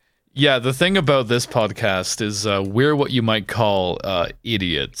Yeah, the thing about this podcast is we're what you might call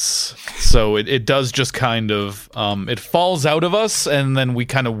idiots. So it does just kind of, it falls out of us, and then we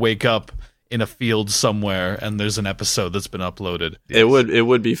kind of wake up in a field somewhere, and there's an episode that's been uploaded. It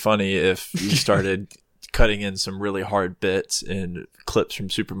would be funny if you started cutting in some really hard bits and clips from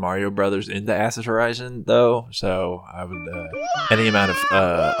Super Mario Brothers into Acid Horizon, though. So I would, any amount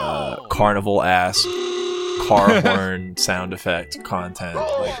of carnival ass car horn sound effect content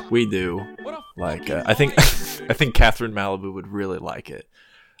like we do, like I think Catherine Malibu would really like it.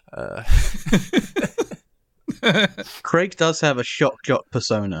 Craig does have a shock jock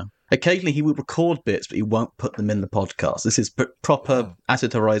persona. Occasionally he will record bits, but he won't put them in the podcast. This is proper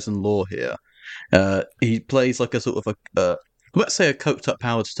Acid Horizon lore here. He plays like a sort of a let's say a coked up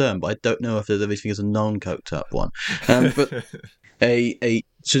Howard Stern, but I don't know if there's anything as a non-coked up one. But a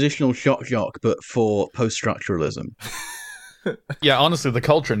traditional shock jock, but for post-structuralism. Yeah, honestly, the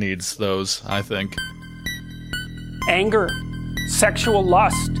culture needs those, I think. Anger, sexual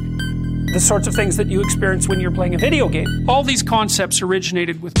lust, the sorts of things that you experience when you're playing a video game. All these concepts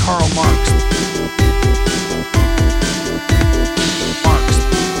originated with Karl Marx.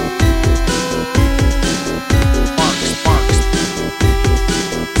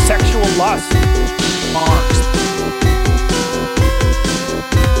 Sexual lust, Marx.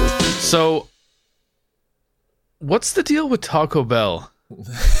 So, what's the deal with Taco Bell?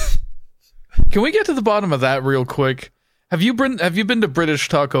 Can we get to the bottom of that real quick? Have you been to British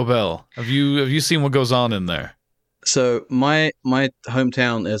Taco Bell? Have you seen what goes on in there? So my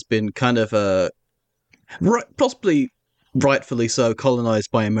hometown has been kind of possibly rightfully so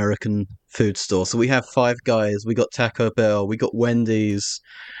colonized by American food stores. So we have Five Guys, we got Taco Bell, we got Wendy's,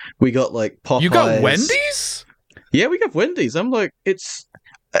 we got like Popeyes. You got Wendy's? Yeah, we got Wendy's. I'm like, it's.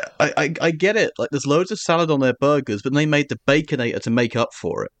 I get it. Like, there's loads of salad on their burgers, but they made the Baconator to make up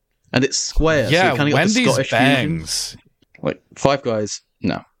for it, and it's square. Yeah, so you Wendy's got the Scottish bangs. fusion. Like Five Guys,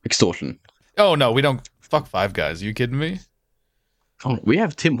 no extortion. Oh no, we don't. Fuck Five Guys. Are you kidding me? Oh, we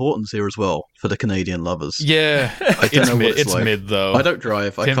have Tim Hortons here as well for the Canadian lovers. Yeah, I don't know what it's like. mid though. I don't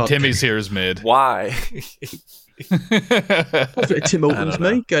drive. I can't. Timmy's here is mid. Why? Tim Hortons,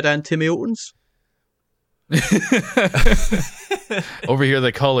 me. Go down Timmy Hortons. Over here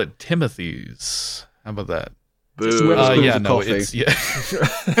they call it Timothy's. How about that?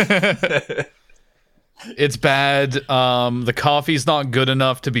 It's bad. The coffee's not good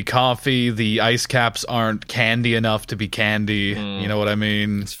enough to be coffee. The ice caps aren't candy enough to be candy. You know what I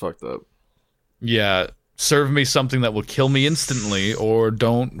mean? It's fucked up. Yeah. Serve me something that will kill me instantly, or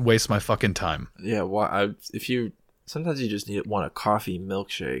don't waste my fucking time. Yeah. Why? Sometimes you just want a coffee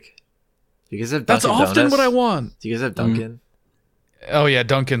milkshake. Do you guys have Dunkin' That's often Donuts? what I want. Do you guys have Dunkin'? Oh yeah,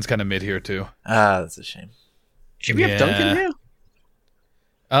 Dunkin's kind of mid here too. That's a shame. Do we have Dunkin' here?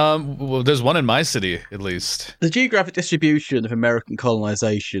 Well, there's one in my city, at least. The geographic distribution of American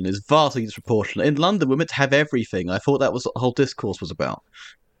colonization is vastly disproportionate. In London, we're meant to have everything. I thought that was what the whole discourse was about.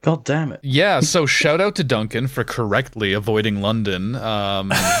 God damn it. Yeah, so shout out to Duncan for correctly avoiding London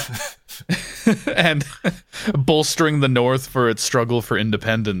and bolstering the North for its struggle for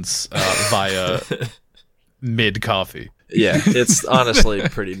independence via mid-coffee. Yeah, it's honestly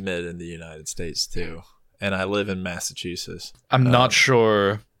pretty mid in the United States, too. And I live in Massachusetts. I'm not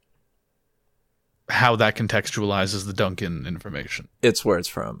sure how that contextualizes the Duncan information. It's where it's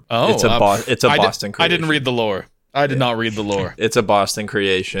from. Oh, it's a Boston creation. I didn't read the lore. I did not read the lore. It's a Boston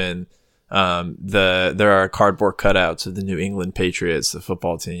creation. There are cardboard cutouts of the New England Patriots, the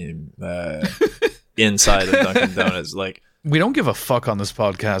football team, inside of Dunkin' Donuts. Like, we don't give a fuck on this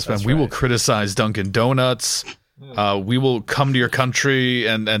podcast, man. That's We will right. criticize Dunkin' Donuts. We will come to your country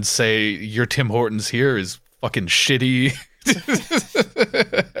and say your Tim Hortons here is fucking shitty.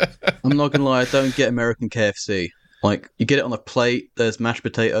 I'm not gonna lie, I don't get American KFC. Like, you get it on a plate, there's mashed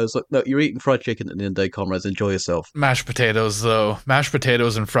potatoes. Like, no, you're eating fried chicken at the end of the day, comrades. Enjoy yourself. Mashed potatoes, though. Mashed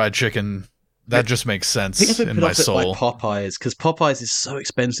potatoes and fried chicken. That just makes sense I think I've been in put my off it soul. by Popeyes, because Popeyes is so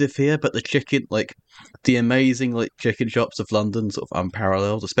expensive here, but the chicken, like, the amazing, like, chicken shops of London sort of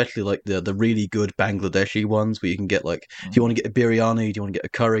unparalleled, especially, like, the really good Bangladeshi ones where you can get, like, do you want to get a biryani, do you want to get a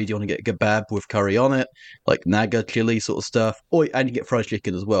curry, do you want to get a kebab with curry on it, like, naga chili sort of stuff, and you get fried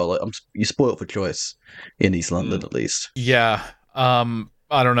chicken as well. Like, you're spoiled for choice in East London, at least. Yeah. I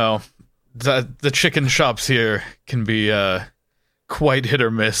don't know. The chicken shops here can be quite hit or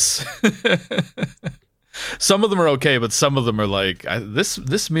miss. Some of them are okay, but some of them are like,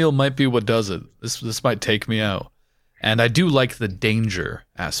 this meal might be what does it. This might take me out. And I do like the danger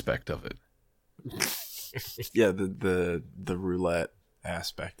aspect of it. yeah, the roulette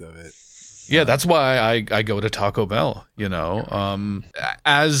aspect of it. Yeah, that's why I go to Taco Bell, you know.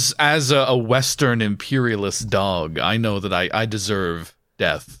 As a Western imperialist dog, I know that I deserve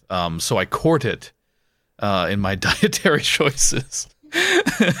death. So I court it in my dietary choices.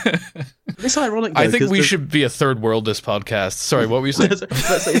 It's ironic, though, I think we should be a third worldist podcast. Sorry, what were you saying?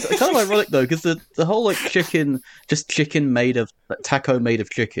 It's kind of ironic, though, because the whole like chicken made of taco made of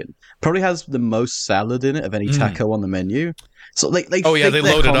chicken probably has the most salad in it of any taco on the menu. So they think they they're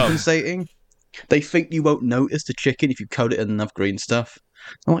load it up. compensating. They think you won't notice the chicken if you coat it in enough green stuff.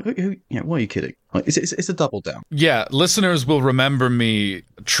 I'm like, why are you kidding? Like, it's a double down. Yeah, listeners will remember me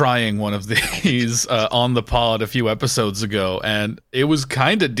trying one of these on the pod a few episodes ago, and it was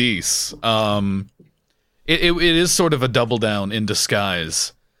kind of decent. It is sort of a double down in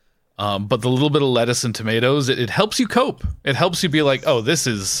disguise. But the little bit of lettuce and tomatoes, it helps you cope. It helps you be like, oh, this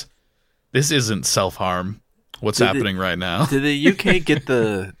isn't self-harm. What's happening right now? Did the UK get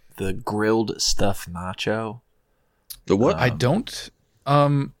the grilled stuffed nacho? The what? I don't.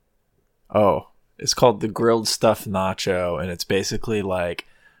 It's called the grilled stuffed nacho, and it's basically like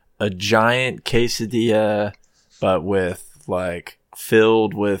a giant quesadilla, but with like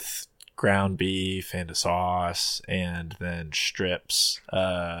filled with ground beef and a sauce, and then strips.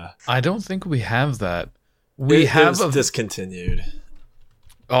 I don't think we have that. It was discontinued.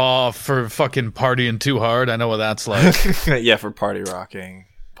 Oh, for fucking partying too hard. I know what that's like. Yeah, for party rocking.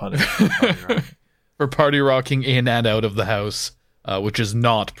 For party rocking in and out of the house, which is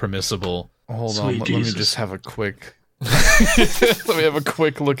not permissible. Hold on, let me just have a quick. Let me have a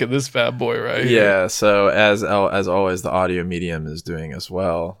quick look at this bad boy right here. Yeah, so as always, the audio medium is doing as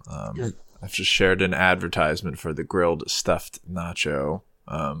well. I've just shared an advertisement for the grilled stuffed nacho.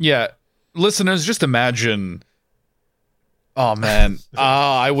 Yeah, listeners, just imagine. Oh man,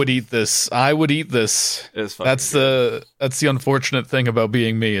 I would eat this. That's the unfortunate thing about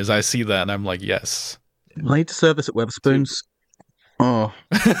being me is I see that and I'm like, yes. I need to serve this at Weatherspoons. Oh.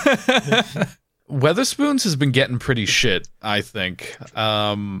 Weatherspoons has been getting pretty shit, I think.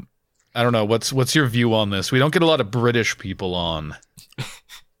 I don't know. What's your view on this? We don't get a lot of British people on.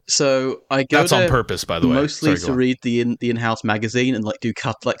 So I go That's on purpose, by the way. Mostly to read the in-house magazine and like do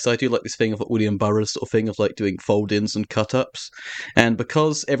so I do like this thing of like William Burroughs sort of thing of like doing fold-ins and cut-ups, and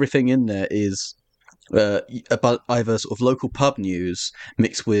because everything in there is about either sort of local pub news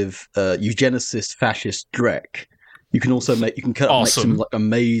mixed with eugenicist fascist dreck, you can also make some like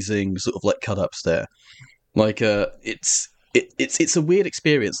amazing sort of like cut-ups there. Like it's a weird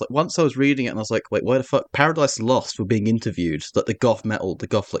experience. Like once I was reading it and I was like, wait, why the fuck? Paradise Lost were being interviewed, like the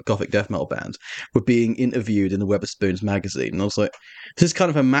gothic death metal band were being interviewed in the Weatherspoons magazine, and I was like, this is kind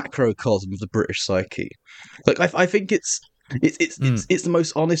of a macrocosm of the British psyche. Like I think it's the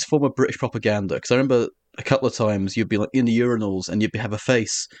most honest form of British propaganda, because I remember a couple of times you'd be like in the urinals and you'd have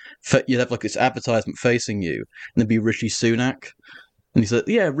you'd have like this advertisement facing you, and there'd be Rishi Sunak. And he said,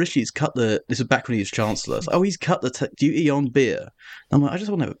 yeah, Rishi's cut this is back when he was Chancellor. Like, oh, he's cut the duty on beer. And I'm like, I just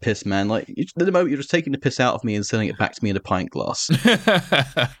want to have a piss, man. Like, at the moment, you're just taking the piss out of me and sending it back to me in a pint glass.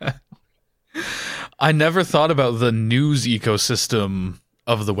 I never thought about the news ecosystem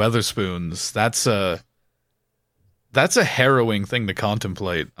of the Weatherspoons. That's a harrowing thing to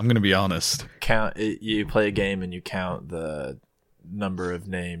contemplate. I'm going to be honest. You play a game and you count the number of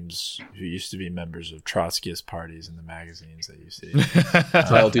names who used to be members of Trotskyist parties in the magazines that you see.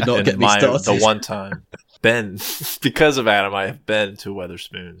 Do not get me started. The one time, because of Adam, I have been to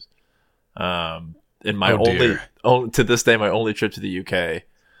Weatherspoons. In my to this day, my only trip to the UK.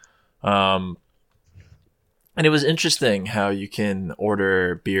 And it was interesting how you can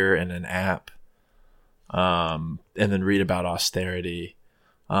order beer in an app, and then read about austerity,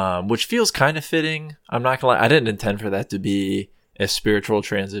 which feels kind of fitting. I'm not gonna lie, I didn't intend for that to be a spiritual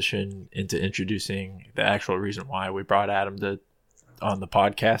transition into introducing the actual reason why we brought Adam on the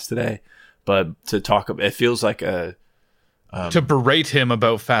podcast today, but to talk about, it feels like to berate him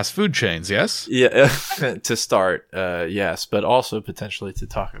about fast food chains. Yes. Yeah. To start. Yes. But also potentially to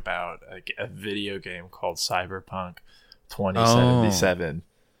talk about a video game called Cyberpunk 2077.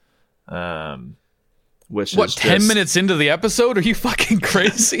 Which what, 10 minutes into the episode? Are you fucking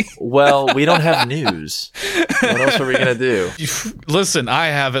crazy? Well, we don't have news. What else are we going to do? Listen, I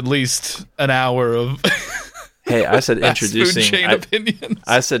have at least an hour of Hey, I said introducing opinions.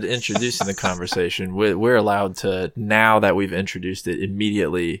 I said introducing the conversation. We're allowed to, now that we've introduced it,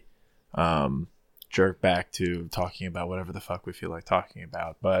 immediately jerk back to talking about whatever the fuck we feel like talking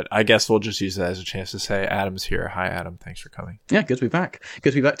about. But I guess we'll just use that as a chance to say Adam's here. Hi, Adam. Thanks for coming. Yeah, good to be back.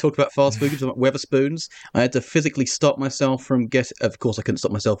 Good to be back. Talk about fast food, talk about Weatherspoons. I had to physically stop myself from Of course, I couldn't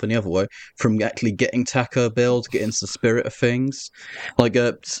stop myself any other way from actually getting Taco Bell to get into the spirit of things. Like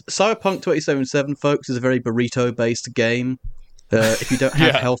Cyberpunk 2077, folks, is a very burrito-based game. If you don't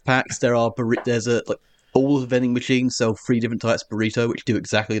have health packs, there's all the vending machines sell 3 different types of burrito, which do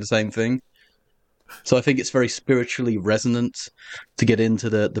exactly the same thing. So I think it's very spiritually resonant to get into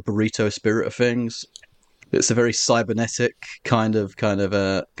the burrito spirit of things. It's a very cybernetic kind of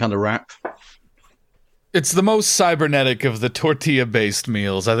rap. It's the most cybernetic of the tortilla-based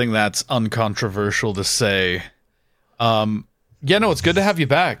meals. I think that's uncontroversial to say. Yeah, no, it's good to have you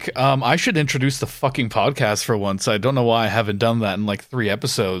back. I should introduce the fucking podcast for once. I don't know why I haven't done that in like 3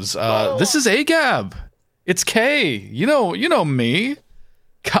 episodes. This is Agab. It's Kay. You know me.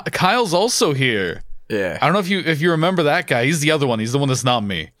 Kyle's also here. Yeah. I don't know if you remember that guy. He's the other one. He's the one that's not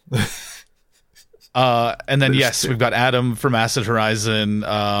me. And then yes, we've got Adam from Acid Horizon.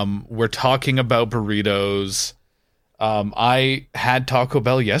 We're talking about burritos. I had Taco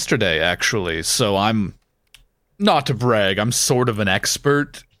Bell yesterday, actually, so I'm not to brag. I'm sort of an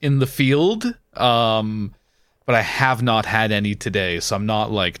expert in the field, but I have not had any today, so I'm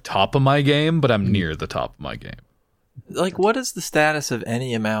not like top of my game, but I'm near the top of my game. Like, what is the status of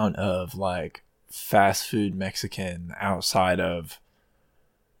any amount of like fast food Mexican outside of,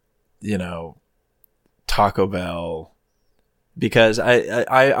 Taco Bell? Because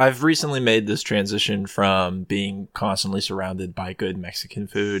I've recently made this transition from being constantly surrounded by good Mexican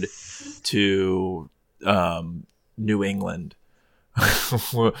food to New England,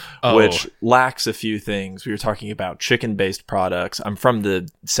 which lacks a few things. We were talking about chicken-based products. I'm from the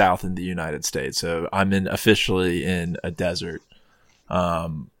South in the United States, so I'm officially in a desert.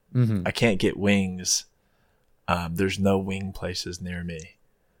 I can't get wings. There's no wing places near me.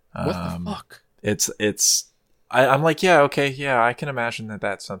 What the fuck? I'm like, yeah, okay, yeah, I can imagine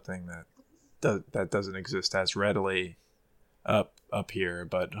that's something that doesn't exist as readily up here,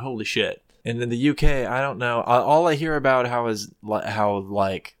 but holy shit. And in the UK, I don't know. All I hear about how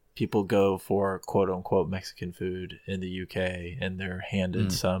people go for quote unquote Mexican food in the UK, and they're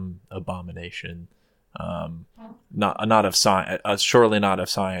handed some abomination, not of science, surely not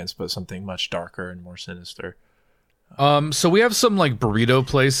of science, but something much darker and more sinister. So we have some like burrito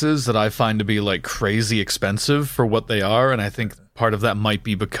places that I find to be like crazy expensive for what they are, and I think part of that might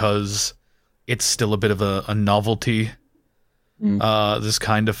be because it's still a bit of a novelty, this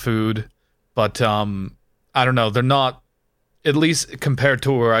kind of food. But I don't know, they're not, at least compared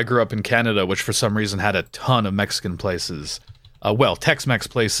to where I grew up in Canada, which for some reason had a ton of Mexican places. Tex-Mex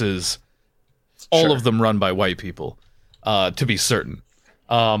places, all of them run by white people, to be certain.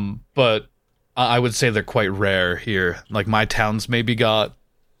 But I would say they're quite rare here. Like my town's maybe got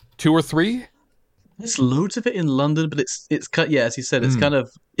 2 or 3. There's loads of it in London, but it's as you said, it's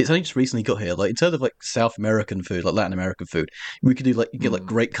it's only just recently got here. Like in terms of like South American food, like Latin American food, we could do you get like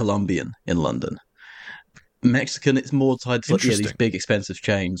great Colombian in London. Mexican, it's more tied to these big expensive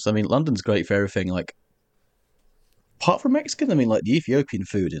chains. I mean, London's great for everything. Like apart from Mexican, I mean, like the Ethiopian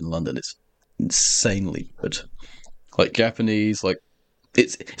food in London, it's insanely good. Like Japanese, like.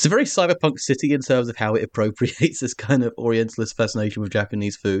 It's a very cyberpunk city in terms of how it appropriates this kind of Orientalist fascination with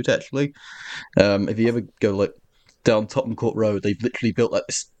Japanese food. Actually, if you ever go like down Tottenham Court Road, they've literally built like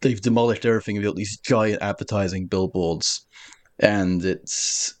this, they've demolished everything and built these giant advertising billboards. And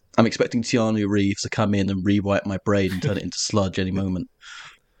I'm expecting Keanu Reeves to come in and rewrite my brain and turn it into sludge any moment,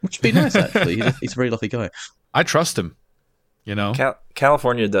 which would be nice. Actually, he's a very lovely guy. I trust him.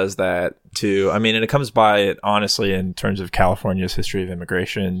 California does that too. I mean, and it comes by it honestly in terms of California's history of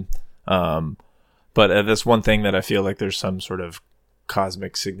immigration. But that's one thing that I feel like there's some sort of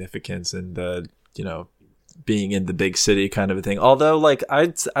cosmic significance in the, being in the big city kind of a thing. Although, like,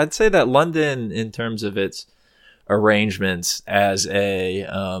 I'd say that London, in terms of its arrangements as a,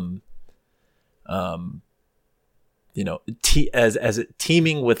 as it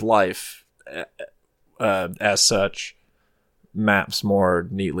teeming with life, as such, maps more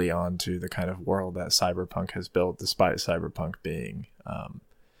neatly onto the kind of world that Cyberpunk has built, despite Cyberpunk being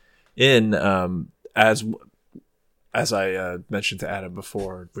as I mentioned to Adam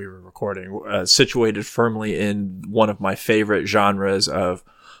before we were recording, situated firmly in one of my favorite genres of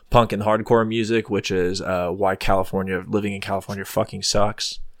punk and hardcore music, which is why living in California fucking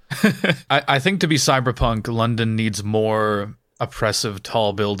sucks. I think to be Cyberpunk, London needs more oppressive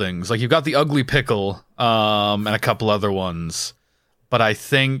tall buildings. Like you've got the Ugly Pickle and a couple other ones, but I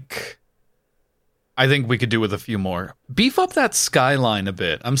think I think we could do with a few more. Beef up that skyline a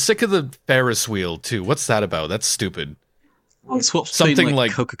bit. I'm sick of the Ferris wheel too. What's that about? That's stupid. Swap Something between,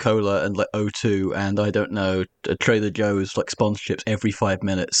 like Coca-Cola and like O2 and I don't know, Trader Joe's like sponsorships every 5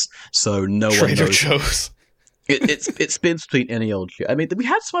 minutes, so no one Trader knows. Joe's. It spins between any old shit. I mean, we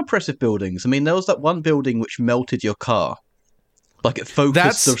had some impressive buildings. I mean, there was that one building which melted your car, like it focused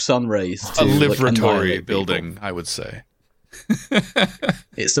That's the sun rays to a like, libratory annihilate building, people. I would say.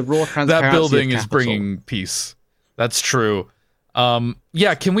 It's the raw transparency. That building of is capital. bringing peace. That's true.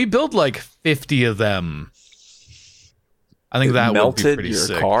 Yeah, can we build like 50 of them? I think that would be melted pretty your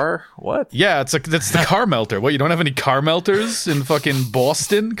sick. car? What? Yeah, it's the car melter. What, you don't have any car melters in fucking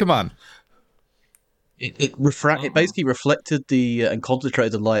Boston? Come on. It basically reflected the and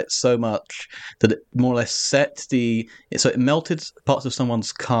concentrated the light so much that it more or less so it melted parts of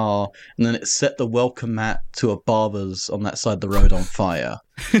someone's car and then it set the welcome mat to a barber's on that side of the road on fire.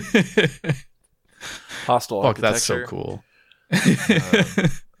 Hostile Fuck, that's so architecture. cool.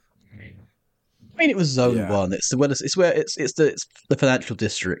 I mean, it was Zone Yeah. 1. It's the financial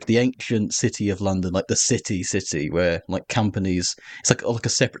district, the ancient city of London, like the city, where like companies. It's like a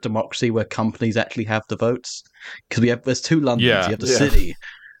separate democracy where companies actually have the votes. Because there's two Londons. Yeah. You have the Yeah. city,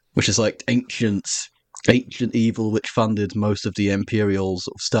 which is like ancient evil, which funded most of the imperial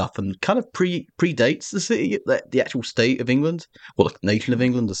sort of stuff, and kind of predates the city, the actual state of England, or the nation of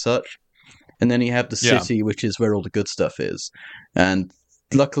England as such. And then you have the Yeah. city, which is where all the good stuff is, and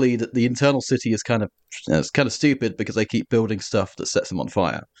luckily, the internal city is kind of stupid because they keep building stuff that sets them on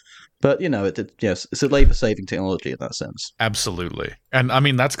fire. But it's a labor-saving technology in that sense. Absolutely. And I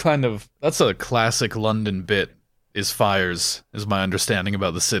mean, that's a classic London bit, is fires, is my understanding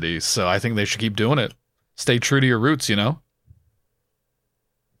about the city. So I think they should keep doing it. Stay true to your roots, you know?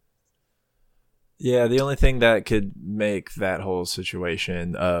 Yeah, the only thing that could make that whole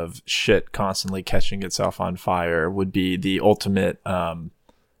situation of shit constantly catching itself on fire would be the ultimate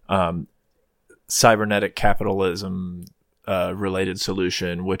cybernetic capitalism related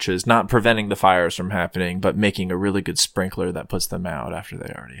solution, which is not preventing the fires from happening, but making a really good sprinkler that puts them out after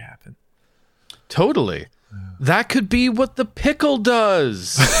they already happen. Totally. That could be what the pickle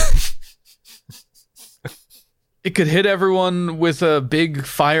does. It could hit everyone with a big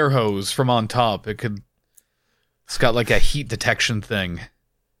fire hose from on top. It's got like a heat detection thing.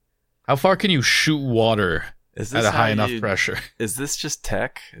 How far can you shoot water Is at this a high how enough you- pressure? Is this just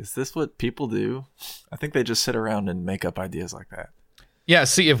tech? Is this what people do? I think they just sit around and make up ideas like that. Yeah,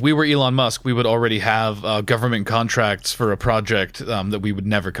 see, if we were Elon Musk, we would already have government contracts for a project that we would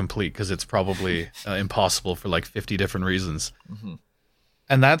never complete because it's probably impossible for like 50 different reasons. Mm-hmm.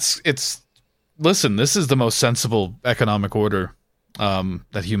 And listen, this is the most sensible economic order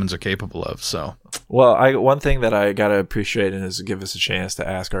that humans are capable of. So, Well, one thing that I gotta appreciate and is give us a chance to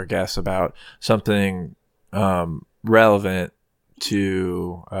ask our guests about something relevant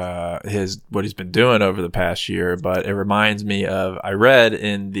to what he's been doing over the past year. But it reminds me of I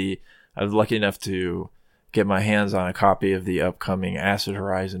was lucky enough to get my hands on a copy of the upcoming Acid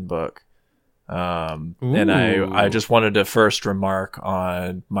Horizon book. And I just wanted to first remark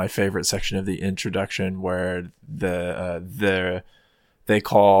on my favorite section of the introduction where they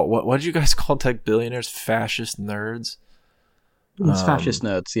call what did you guys call tech billionaires? Fascist nerds. It's fascist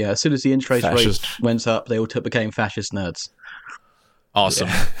nerds, yeah. As soon as the interest rate went up, they all became fascist nerds. awesome.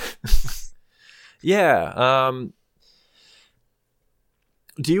 Yeah.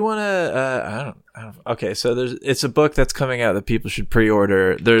 Do you want to? I don't. Okay, so it's a book that's coming out that people should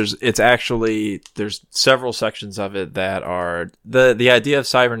pre-order. There's several sections of it that are the idea of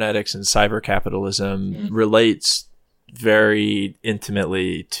cybernetics and cyber capitalism relates very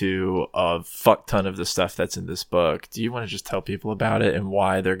intimately to a fuck ton of the stuff that's in this book. Do you want to just tell people about it and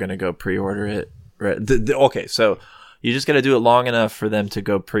why they're going to go pre-order it? Right. Okay, so you just got to do it long enough for them to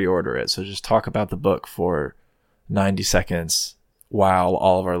go pre-order it. So just talk about the book for 90 seconds while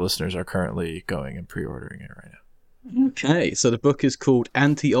all of our listeners are currently going and pre-ordering it right now. Okay, so the book is called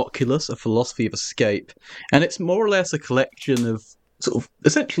Anti-Oculus, A Philosophy of Escape, and it's more or less a collection of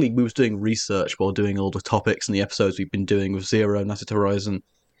essentially we was doing research while doing all the topics and the episodes we've been doing with Zero and Acid Horizon,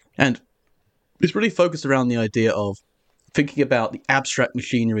 and it's really focused around the idea of thinking about the abstract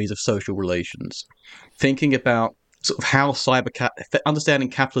machineries of social relations, thinking about how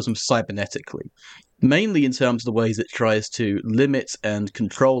understanding capitalism cybernetically, mainly in terms of the ways it tries to limit and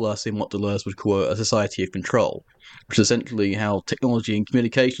control us in what Deleuze would call a society of control, which is essentially how technology and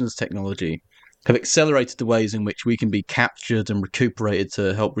communications technology have accelerated the ways in which we can be captured and recuperated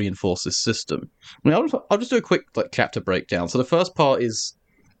to help reinforce this system. I mean, I'll just do a quick chapter breakdown. So the first part is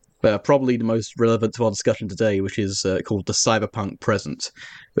probably the most relevant to our discussion today, which is called the Cyberpunk Present,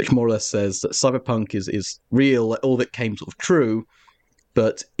 which more or less says that cyberpunk is real, all of it came sort of true,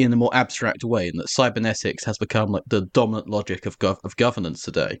 but in a more abstract way, and that cybernetics has become like the dominant logic of governance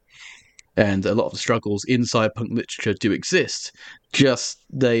today. And a lot of the struggles in cyberpunk literature do exist, just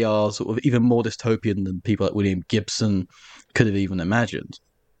they are sort of even more dystopian than people like William Gibson could have even imagined,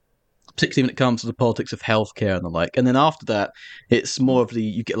 particularly when it comes to the politics of healthcare and the like. And then after that, it's more of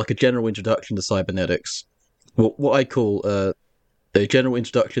you get like a general introduction to cybernetics, what I call a general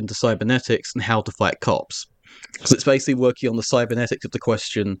introduction to cybernetics and how to fight cops. Because it's basically working on the cybernetics of the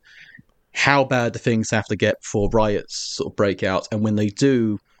question, how bad do things have to get before riots sort of break out, and when they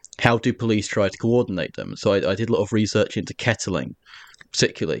do, how do police try to coordinate them? So I did a lot of research into kettling,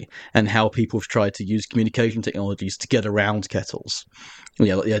 particularly, and how people have tried to use communication technologies to get around kettles.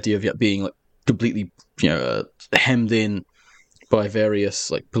 Yeah, like the idea of being like completely, hemmed in by various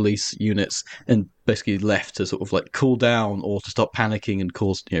like police units and basically left to sort of like cool down or to stop panicking and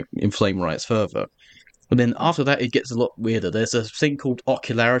cause inflame riots further. And then after that, it gets a lot weirder. There's a thing called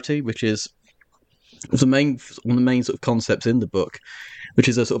ocularity, which is one of the main sort of concepts in the book, which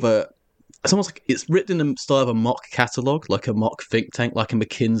is a sort of it's almost like it's written in the style of a mock catalogue, like a mock think tank, like a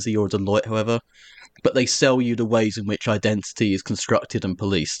McKinsey or a Deloitte, however, but they sell you the ways in which identity is constructed and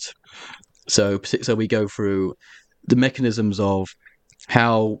policed. So we go through the mechanisms of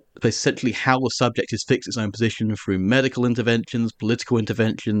how a subject is fixed its own position through medical interventions, political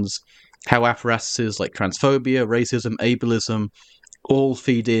interventions, how apparatuses like transphobia, racism, ableism all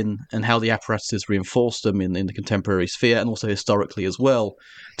feed in, and how the apparatuses reinforce them in the contemporary sphere and also historically as well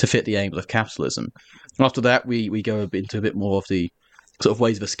to fit the aims of capitalism. After that, we go into a bit more of the sort of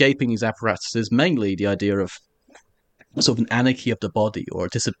ways of escaping these apparatuses, mainly the idea of sort of an anarchy of the body, or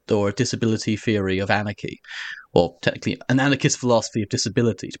a disability theory of anarchy, or technically an anarchist philosophy of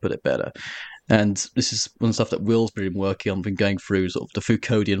disability, to put it better. And this is one of the stuff that Will's been working on, been going through sort of the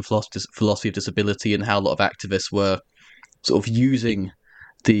Foucauldian philosophy of disability, and how a lot of activists were sort of using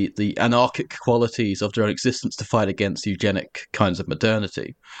the anarchic qualities of their own existence to fight against eugenic kinds of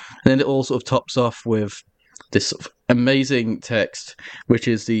modernity. And then it all sort of tops off with this sort of amazing text, which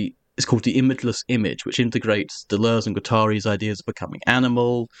is it's called The Imageless Image, which integrates Deleuze and Guattari's ideas of becoming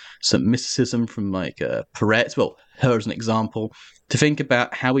animal, some mysticism from like Perret, her as an example, to think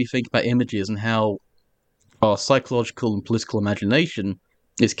about how we think about images and how our psychological and political imagination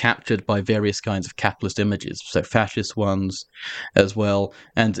is captured by various kinds of capitalist images, so fascist ones as well.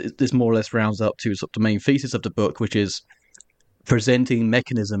 And this more or less rounds up to sort of the main thesis of the book, which is presenting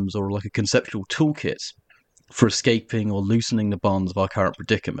mechanisms or like a conceptual toolkit for escaping or loosening the bonds of our current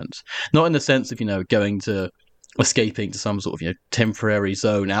predicament. Not in the sense of, escaping to some sort of, temporary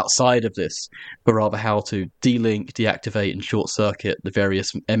zone outside of this, but rather how to delink, deactivate, and short-circuit the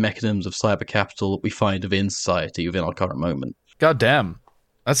various mechanisms of cyber capital that we find within society, within our current moment. God damn.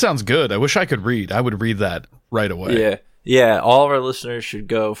 That sounds good. I wish I could read. I would read that right away. Yeah. All of our listeners should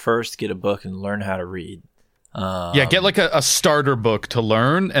go first, get a book, and learn how to read. Get like a starter book to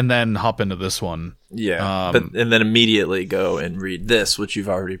learn, and then hop into this one. Yeah, and then immediately go and read this, which you've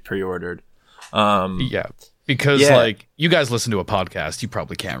already pre-ordered. Because like you guys listen to a podcast, you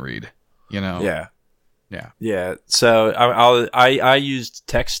probably can't read. Yeah. So I used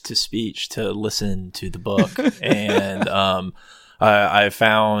text to speech to listen to the book, and I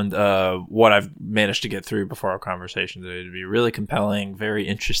found what I've managed to get through before our conversation today to be really compelling, very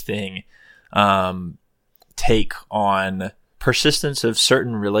interesting take on persistence of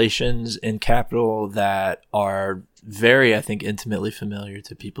certain relations in capital that are very, I think, intimately familiar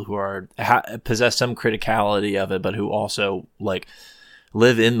to people who are possess some criticality of it, but who also like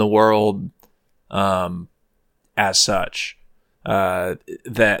live in the world as such.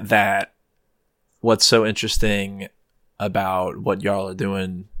 That what's so interesting about what y'all are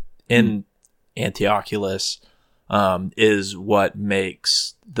doing in Antioculus is what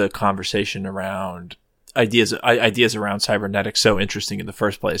makes the conversation around ideas around cybernetics so interesting in the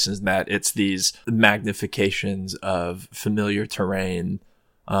first place, is that it's these magnifications of familiar terrain,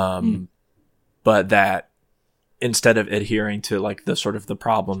 but that instead of adhering to like the sort of the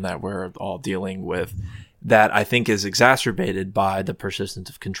problem that we're all dealing with, that I think is exacerbated by the persistence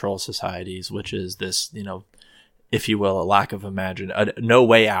of control societies, which is this, if you will, a lack of no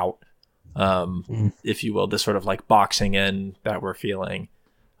way out, if you will, this sort of like boxing in that we're feeling,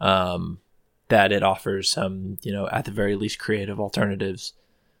 that it offers some, at the very least, creative alternatives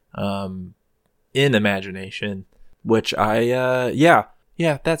in imagination, which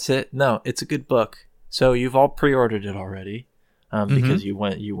that's it. No, it's a good book. So you've all pre-ordered it already because you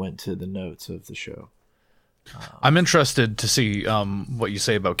went to the notes of the show. I'm interested to see what you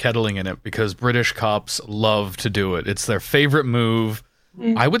say about kettling in it, because British cops love to do it. It's their favorite move.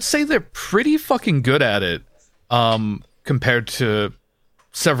 I would say they're pretty fucking good at it compared to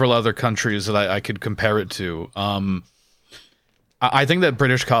several other countries that I could compare it to. I think that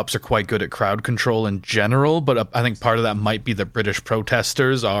British cops are quite good at crowd control in general, but I think part of that might be that British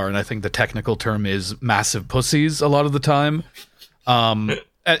protesters are, and I think the technical term is massive pussies a lot of the time.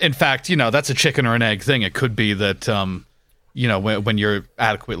 In fact, that's a chicken or an egg thing. It could be that, when you're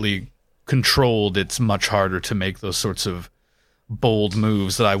adequately controlled, it's much harder to make those sorts of bold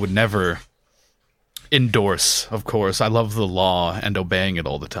moves that I would never endorse, of course. I love the law and obeying it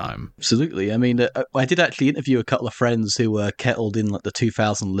all the time. Absolutely. I mean, I did actually interview a couple of friends who were kettled in like the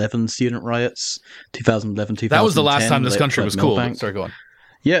 2011 student riots, 2011, 2010. That was the last time this country was cool. Sorry, go on.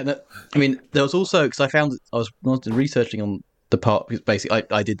 Yeah, I mean, there was also, because I was researching on the part, because basically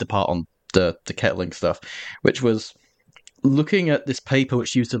I did the part on the kettling stuff, which was looking at this paper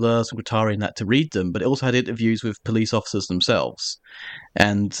which used Deleuze and Guattari and that to read them, but it also had interviews with police officers themselves.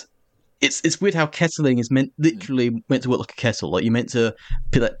 And it's weird how kettling is literally meant to work like a kettle. Like, you're meant to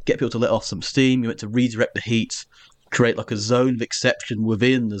get people to let off some steam, you're meant to redirect the heat, create like a zone of exception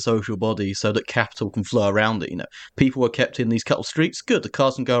within the social body so that capital can flow around it. People were kept in these kettle streets, good, the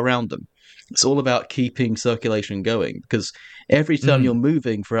cars can go around them. It's all about keeping circulation going, because every time you're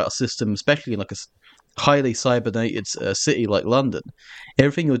moving throughout a system, especially in like a highly cybernated city like London,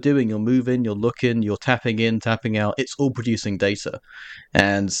 everything you're doing, you're moving, you're looking, you're tapping in, tapping out, it's all producing data.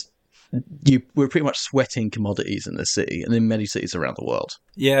 And we're pretty much sweating commodities in this city and in many cities around the world.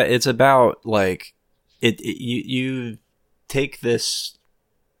 Yeah, it's about like you take this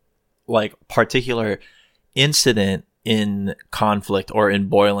like particular incident in conflict or in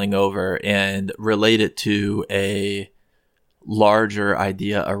boiling over and relate it to a larger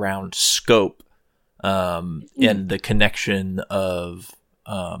idea around scope, and the connection of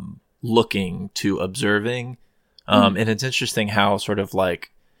looking to observing. And it's interesting how sort of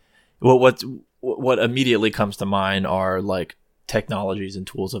like what immediately comes to mind are like technologies and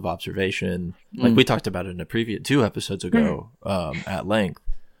tools of observation, like we talked about it in a previous 2 episodes ago at length,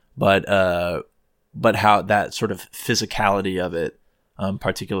 but how that sort of physicality of it,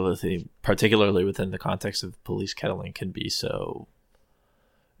 particularly within the context of police kettling, can be so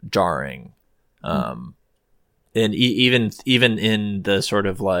jarring. And even in the sort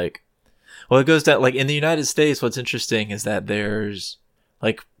of like, well, it goes down like in the United States. What's interesting is that there's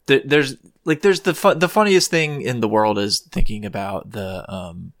the funniest thing in the world is thinking about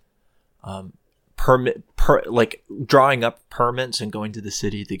the like drawing up permits and going to the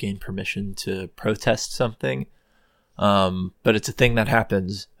city to gain permission to protest something. But it's a thing that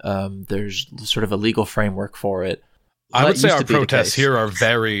happens. There's sort of a legal framework for it. I would say our protests here are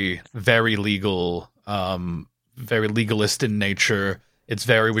very, very legal, very legalist in nature. It's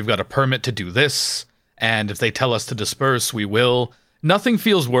we've got a permit to do this, and if they tell us to disperse, we will. Nothing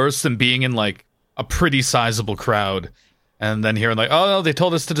feels worse than being in like a pretty sizable crowd and then hearing like, oh no, they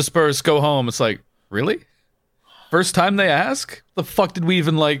told us to disperse, go home. It's like, really? First time they ask? The fuck did we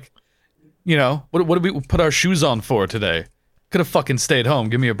even like, what did we put our shoes on for today? Could have fucking stayed home.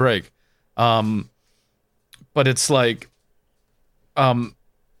 Give me a break. But it's like,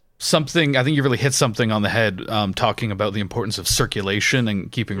 something, I think you really hit something on the head, talking about the importance of circulation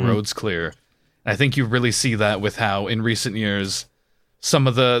and keeping roads clear. I think you really see that with how in recent years, some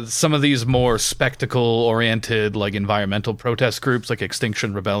of these more spectacle-oriented, like environmental protest groups, like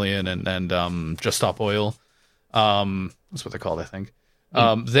Extinction Rebellion and Just Stop Oil, that's what they're called, I think.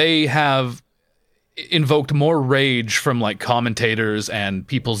 They have invoked more rage from like commentators and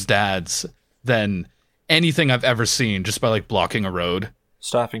people's dads than anything I've ever seen, just by like blocking a road,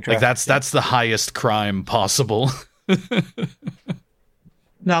 stopping traffic. Like that's the highest crime possible.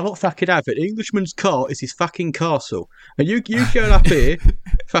 No, not fucking have it. The Englishman's car is his fucking castle. And you going up here,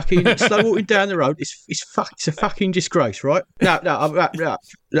 fucking slow walking down the road, it's a fucking disgrace, right? No. Look,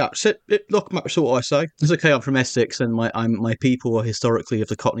 that's what I say. It's okay, I'm from Essex and my people are historically of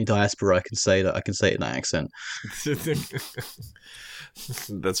the Cockney diaspora. I can say it in that accent.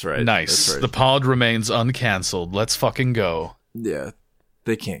 That's right. Nice. That's right. The pod remains uncancelled. Let's fucking go. Yeah.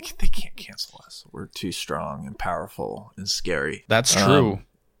 They can't cancel us. We're too strong and powerful and scary. That's true.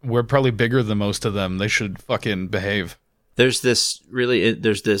 We're probably bigger than most of them. They should fucking behave. There's this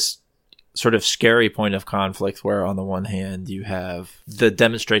sort of scary point of conflict where on the one hand you have the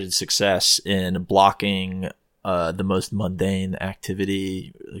demonstrated success in blocking the most mundane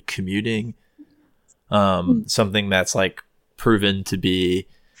activity, commuting, something that's like proven to be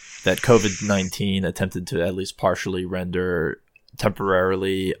that COVID-19 attempted to at least partially render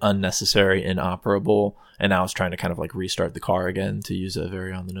temporarily unnecessary, inoperable, and now it's trying to kind of like restart the car again, to use a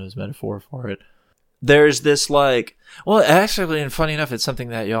very on the nose metaphor for it. There's this like, well, actually, and funny enough, it's something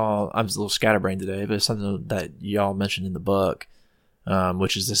that y'all, I'm a little scatterbrained today, but it's something that y'all mentioned in the book,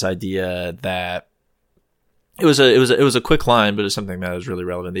 which is this idea that it was a quick line, but it's something that was really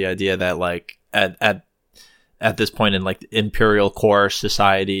relevant. The idea that like at this point in like imperial core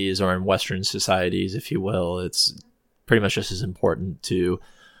societies, or in Western societies, if you will, it's pretty much just as important to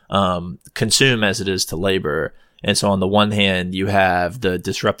consume as it is to labor. And so on the one hand, you have the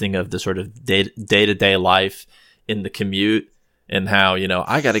disrupting of the sort of day-to-day life in the commute, and how, you know,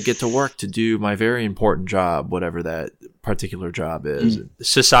 I got to get to work to do my very important job, whatever that particular job is.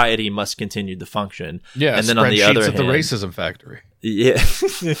 Society must continue to function. Yeah, and then on the other hand, the racism factory. Yeah,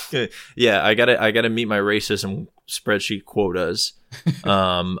 yeah, I gotta meet my racism spreadsheet quotas.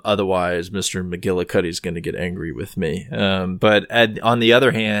 Otherwise, Mr. McGillicuddy's going to get angry with me. But on the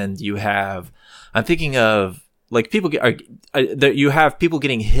other hand, you have, I'm thinking of like people you have people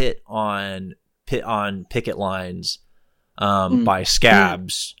getting hit on picket lines by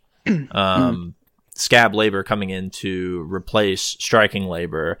scabs, scab labor coming in to replace striking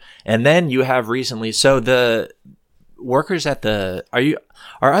labor. And then you have recently, so the workers at the,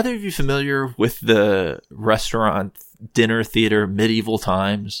 are either of you familiar with the restaurant dinner theater Medieval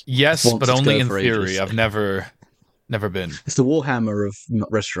Times? Yes, Wants but to only go in for theory. ages. I've never been. It's the Warhammer of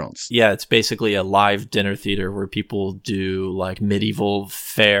restaurants. Yeah, it's basically a live dinner theater where people do like medieval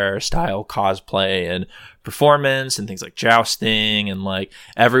fair style cosplay and performance and things like jousting, and like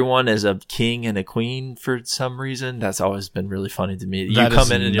everyone is a king and a queen for some reason. That's always been really funny to me. That you come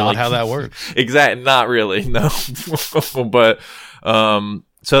is in and you're not like, how that works. Exactly, not really, no. But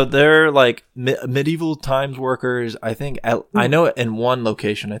so they're like medieval times workers. I think I know in one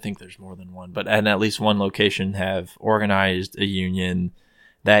location, I think there's more than one, but in at least one location have organized a union.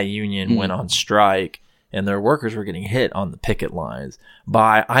 That union went on strike, and their workers were getting hit on the picket lines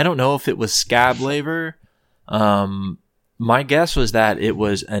by, I don't know if it was scab labor. My guess was that it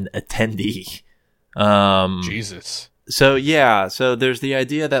was an attendee. Jesus. So yeah, so there's the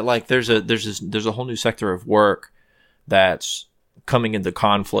idea that like there's a whole new sector of work that's coming into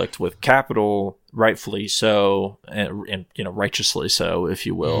conflict with capital, rightfully so, and you know, righteously so, if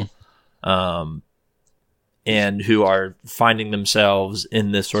you will, and who are finding themselves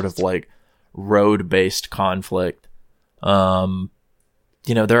in this sort of like road-based conflict. You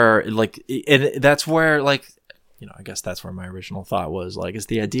know, there are like, and that's where like, you know, I guess that's where my original thought was like, is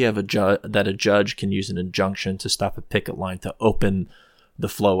the idea of that a judge can use an injunction to stop a picket line to open the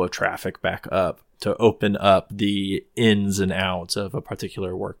flow of traffic back up, to open up the ins and outs of a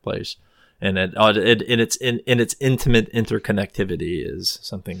particular workplace, and in its intimate interconnectivity is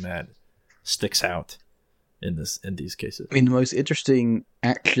something that sticks out in these cases. I mean, the most interesting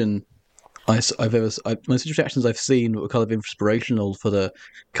action most interesting actions I've seen were kind of inspirational for the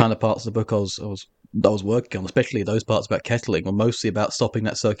kind of parts of the book I was working on, especially those parts about kettling, were mostly about stopping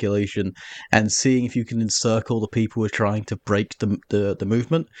that circulation and seeing if you can encircle the people who are trying to break the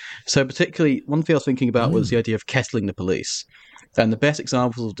movement. So particularly, one thing I was thinking about was the idea of kettling the police. And the best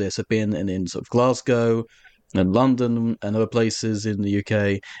examples of this have been in sort of Glasgow and London and other places in the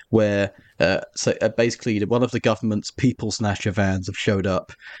UK where basically one of the government's people snatcher vans have showed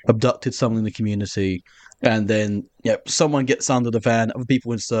up, abducted someone in the community, and then someone gets under the van, other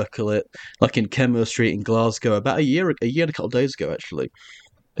people encircle it, like in Kenmure Street in Glasgow about a year and a couple of days ago, actually.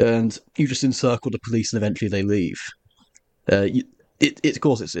 And you just encircle the police and eventually they leave. Of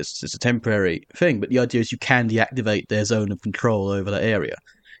course, it's a temporary thing, but the idea is you can deactivate their zone of control over that area.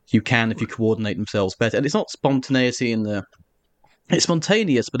 You can if you coordinate themselves better. And it's not spontaneity it's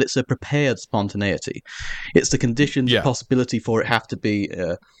spontaneous, but it's a prepared spontaneity. It's the conditions, the possibility for it have to be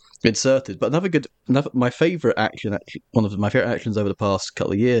inserted. But my favourite action, one of my favourite actions over the past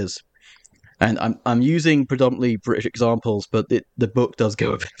couple of years, and I'm using predominantly British examples, but the book does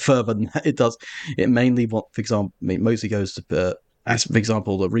go a bit further than that. It does. It mainly, mostly goes to, as for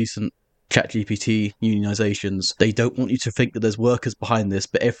example, the recent ChatGPT unionizations. They don't want you to think that there's workers behind this,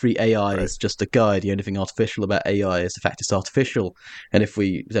 but every AI is just a guide. The only thing artificial about AI is the fact it's artificial. And if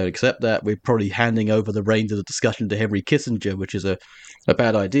we don't accept that, we're probably handing over the reins of the discussion to Henry Kissinger, which is a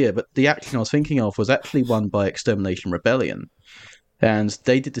bad idea. But the action I was thinking of was actually one by Extermination Rebellion. And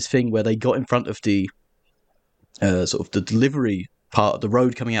they did this thing where they got in front of the sort of the delivery part of the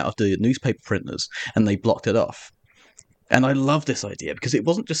road coming out of the newspaper printers, and they blocked it off. And I love this idea because it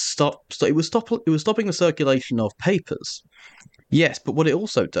wasn't just it was stopping the circulation of papers. Yes, but what it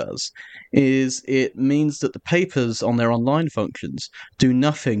also does is it means that the papers on their online functions do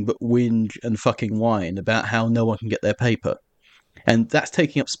nothing but whinge and fucking whine about how no one can get their paper. And that's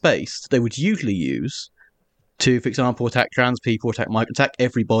taking up space they would usually use to, for example, attack trans people, attack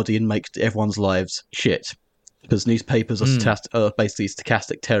everybody and make everyone's lives shit. Because newspapers are basically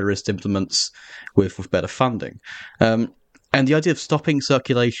stochastic terrorist implements with better funding. And the idea of stopping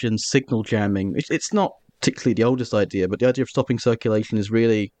circulation, signal jamming, it's not particularly the oldest idea, but the idea of stopping circulation is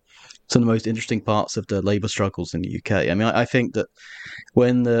really some of the most interesting parts of the labour struggles in the UK. I mean, I think that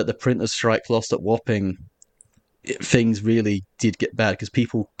when the printers' strike lost at Wapping, things really did get bad because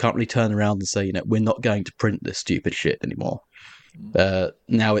people can't really turn around and say, we're not going to print this stupid shit anymore.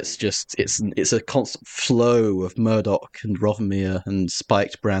 Now it's a constant flow of Murdoch and Rothermere and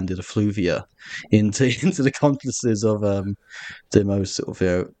spiked branded effluvia into the consciousnesses of the most sort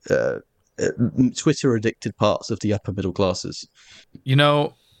of Twitter addicted parts of the upper middle classes.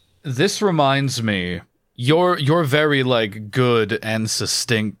 This reminds me, you're very good and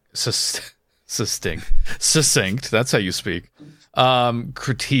succinct. That's how you speak.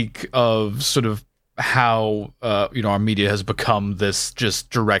 Critique of sort of how our media has become this just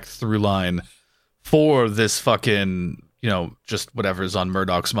direct through line for this fucking just whatever's on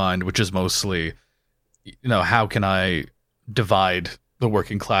Murdoch's mind, which is mostly how can I divide the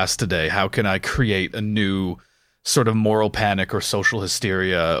working class today? How can I create a new sort of moral panic or social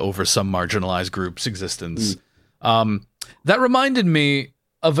hysteria over some marginalized group's existence? That reminded me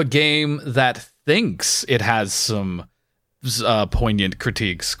of a game that thinks it has some poignant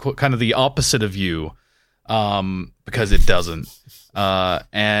critiques, kind of the opposite of you, because it doesn't.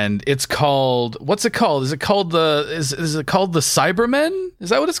 And it's called, what's it called? Is it called the Cybermen? Is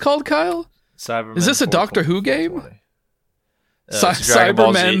that what it's called, Kyle? Cybermen. Is this a Doctor Who game?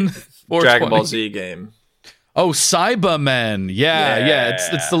 Cybermen. Dragon Ball Z game. Oh, Cybermen. Yeah.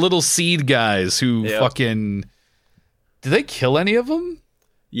 It's the little seed guys who fucking. Did they kill any of them?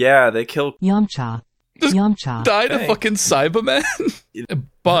 Yeah, they killed Yamcha. Died of fucking Cybermen.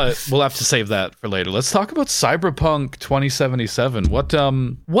 But we'll have to save that for later. Let's talk about Cyberpunk 2077. What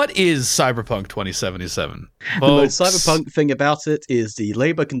is Cyberpunk 2077? The most cyberpunk thing about it is the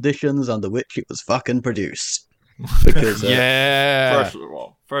labor conditions under which it was fucking produced. Because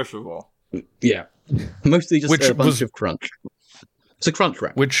First of all. Yeah. Mostly just a bunch of crunch. It's a crunch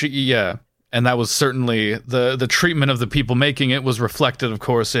wrap. And that was certainly the treatment of the people making it was reflected, of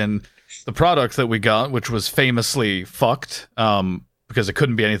course, in the product that we got, which was famously fucked, because it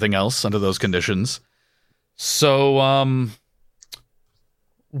couldn't be anything else under those conditions. So,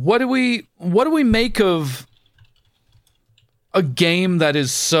 what do we make of a game that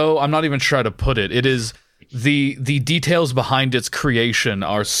is so? I'm not even sure how to put it. It is the details behind its creation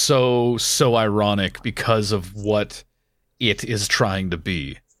are so ironic because of what it is trying to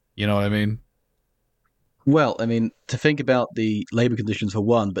be. You know what I mean? Well, I mean, to think about the labor conditions for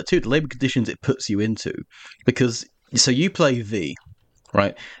one, but two, the labor conditions it puts you into. Because, so you play V,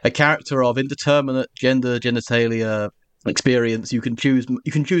 right? A character of indeterminate gender, genitalia, experience. You can choose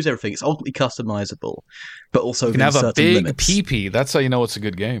everything. It's ultimately customizable, but also you can have a big limits. PP. That's how you know it's a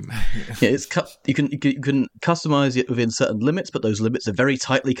good game. Yeah, you can customize it within certain limits, but those limits are very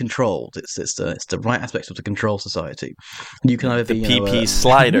tightly controlled. It's the right aspects of the control society. You can either the PP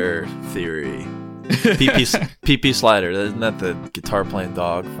slider theory. PP slider. Isn't that the guitar playing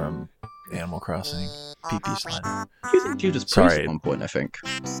dog from Animal Crossing? PP slider. He was in Judas Priest at one point, I think.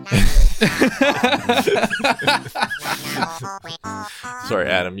 Sorry,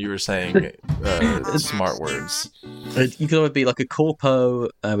 Adam, you were saying smart words. You could either be like a corpo,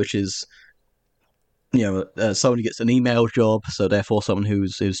 which is someone who gets an email job, so therefore someone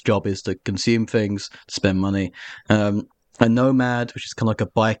whose job is to consume things, to spend money. A nomad, which is kind of like a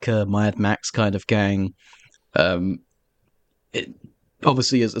biker, Mad Max kind of gang. It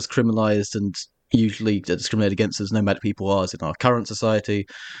obviously is criminalized and usually discriminated against as nomadic people are in our current society.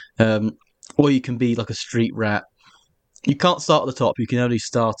 Or you can be like a street rat. You can't start at the top. You can only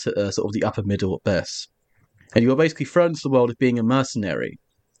start at sort of the upper middle at best. And you are basically thrown into the world of being a mercenary,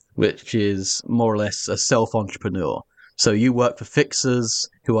 which is more or less a self-entrepreneur. So you work for fixers,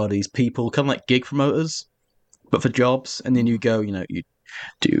 who are these people, kind of like gig promoters, but for jobs. And then you go, you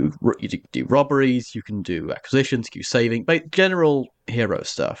do robberies, you can do acquisitions, you do saving, general hero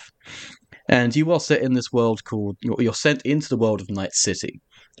stuff. And you are set in this world you're sent into the world of Night City,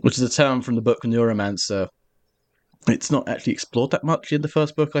 which is a term from the book Neuromancer. It's not actually explored that much in the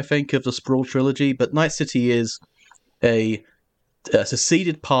first book, I think, of the Sprawl trilogy, but Night City is a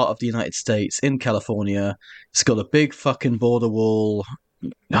seceded part of the United States in California. It's got a big fucking border wall,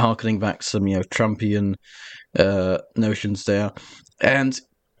 harkening back to some, Trumpian notions there. And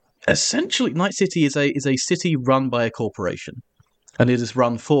essentially, Night City is a city run by a corporation. And it is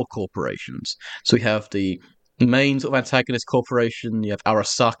run for corporations. So we have the main sort of antagonist corporation. You have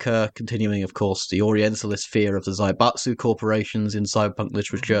Arasaka, continuing, of course, the Orientalist fear of the Zaibatsu corporations in cyberpunk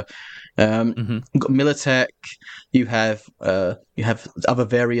literature. You've got Militech. You have other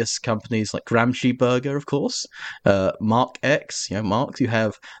various companies like Gramsci Burger, of course. Mark X, Marks. You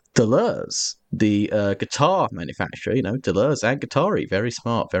have Deleuze, the guitar manufacturer. Deleuze and Guitari, very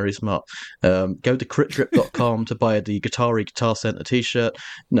smart, very smart. Go to critdrip.com to buy the Guitari Guitar Center T-shirt.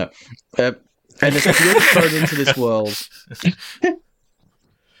 No. And essentially, you're thrown into this world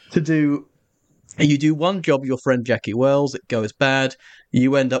you do one job with your friend Jackie Wells, it goes bad,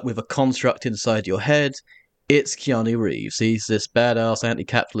 you end up with a construct inside your head. It's Keanu Reeves. He's this badass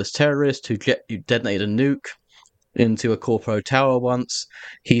anti-capitalist terrorist who detonated a nuke into a corpo tower once.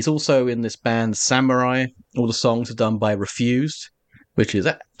 He's also in this band Samurai. All the songs are done by Refused, which is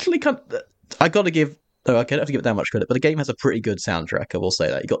actually kind of... I don't have to give it that much credit, but the game has a pretty good soundtrack, I will say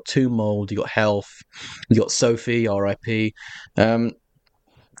that. You got Tomb Mold, you got Health, you got Sophie, R.I.P. And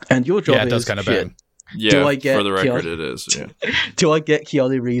your job is... it does kind of bang. Yeah, for the record, it is. Yeah. Do I get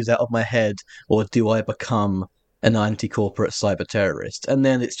Keanu Reeves out of my head, or do I become an anti-corporate cyber terrorist? And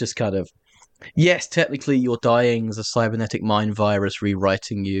then it's just kind of... Yes, technically you're dying as a cybernetic mind virus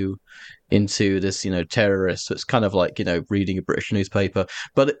rewriting you into this, terrorist. So it's kind of like, reading a British newspaper.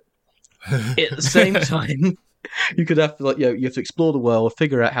 But... at the same time, you could have to you have to explore the world,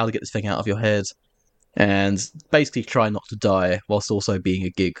 figure out how to get this thing out of your head, and basically try not to die whilst also being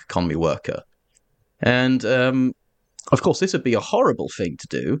a gig economy worker. And of course, this would be a horrible thing to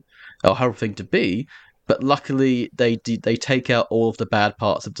do, a horrible thing to be. But luckily, they take out all of the bad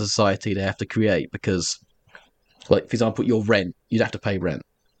parts of the society they have to create because, for example, your rent, you'd have to pay rent.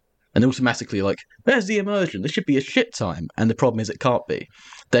 And automatically, there's the immersion. This should be a shit time. And the problem is it can't be.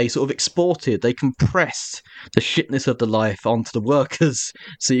 They sort of they compressed the shitness of the life onto the workers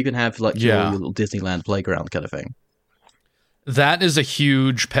so you can have, your little Disneyland playground kind of thing. That is a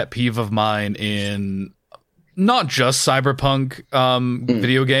huge pet peeve of mine in not just Cyberpunk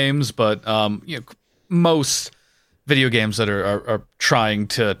video games, but most video games that are trying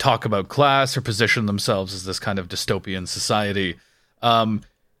to talk about class or position themselves as this kind of dystopian society.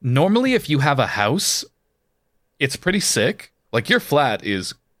 Normally, if you have a house, it's pretty sick. Your flat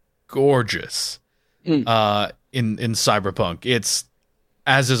is gorgeous in Cyberpunk. It's,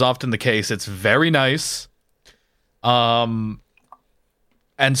 as is often the case, it's very nice. And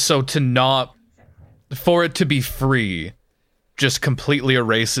so for it to be free just completely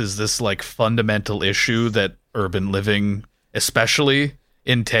erases this, fundamental issue that urban living especially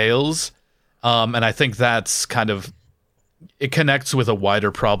entails. And I think that's kind of... It connects with a wider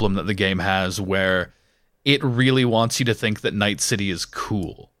problem that the game has where it really wants you to think that Night City is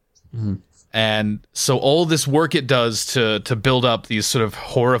cool. Mm-hmm. And so all this work it does to build up these sort of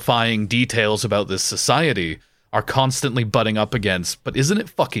horrifying details about this society are constantly butting up against, but isn't it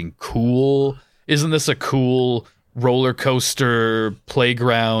fucking cool? Isn't this a cool roller coaster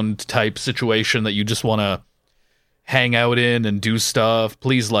playground type situation that you just want to hang out in and do stuff?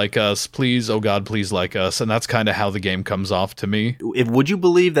 Please like us. Please, oh God, please like us. And that's kind of how the game comes off to me. Would you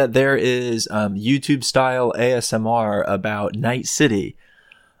believe that there is YouTube-style ASMR about Night City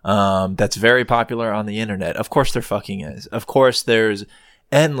that's very popular on the internet? Of course there fucking is. Of course there's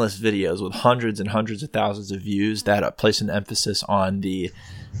endless videos with hundreds and hundreds of thousands of views that place an emphasis on the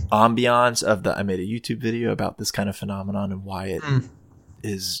ambiance of I made a YouTube video about this kind of phenomenon and why it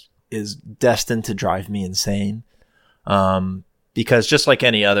is destined to drive me insane. Because just like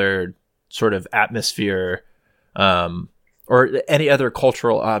any other sort of atmosphere, or any other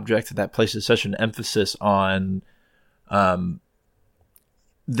cultural object that places such an emphasis on,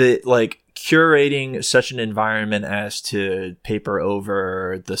 curating such an environment as to paper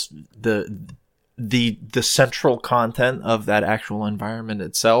over the central content of that actual environment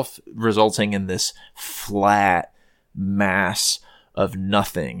itself, resulting in this flat mass of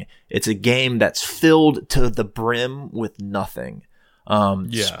nothing. It's a game that's filled to the brim with nothing.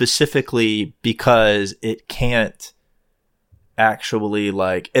 Specifically because it can't actually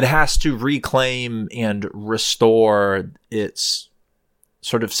it has to reclaim and restore its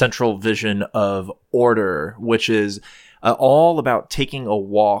sort of central vision of order, which is all about taking a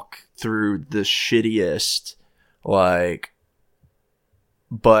walk through the shittiest,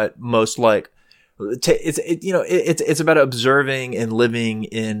 but most it's about observing and living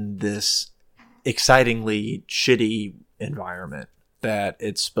in this excitingly shitty environment that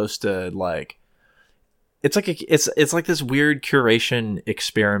it's supposed to it's like this weird curation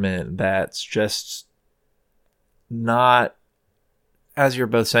experiment that's just not, as you're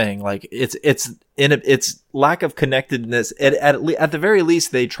both saying, it's lack of connectedness. At the very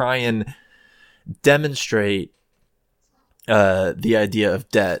least, they try and demonstrate the idea of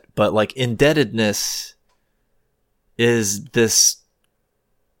debt, but like indebtedness is this.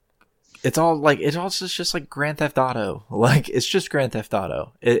 It's all just like Grand Theft Auto. Like it's just Grand Theft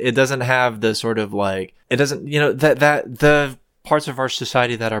Auto. It doesn't have the sort of like it doesn't that the parts of our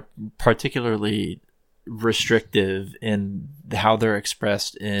society that are particularly restrictive in how they're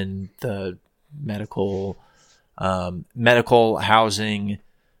expressed in the medical housing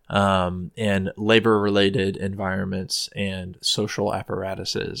and labor related environments and social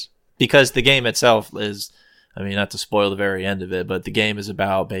apparatuses, because the game itself is, I mean, not to spoil the very end of it, but the game is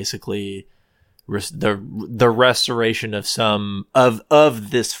about basically the restoration of some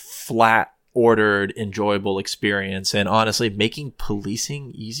of this flat ordered enjoyable experience, and honestly making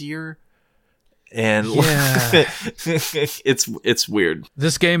policing easier. And it's weird.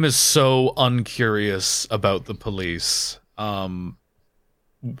 This game is so uncurious about the police.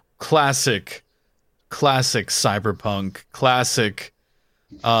 Classic cyberpunk, classic,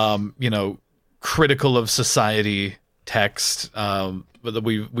 critical of society text that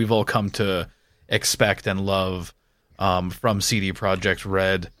we've all come to expect and love from CD Projekt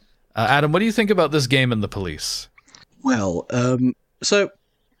Red. Adam, what do you think about this game and the police? Well, so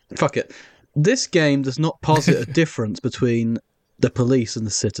fuck it. This game does not posit a difference between the police and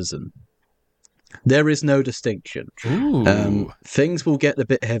the citizen. There is no distinction. Things will get a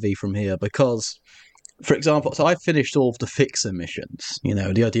bit heavy from here because, for example, so I finished all of the fixer missions.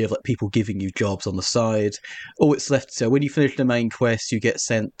 The idea of like people giving you jobs on the side. All it's left. So when you finish the main quest, you get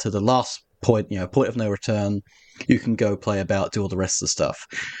sent to the last point. Point of no return. You can go play about, do all the rest of the stuff.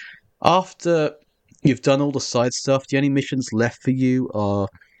 After you've done all the side stuff, the only missions left for you are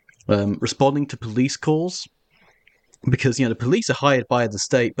responding to police calls, because the police are hired by the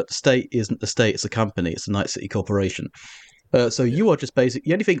state, but the state isn't the state; it's a company. It's the Night City Corporation. So you are just basically,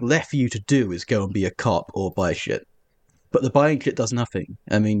 the only thing left for you to do is go and be a cop or buy shit. But the buying shit does nothing.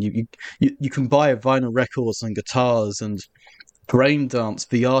 I mean, you can buy vinyl records and guitars and brain dance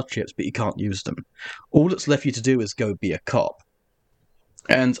VR chips, but you can't use them. All that's left for you to do is go be a cop.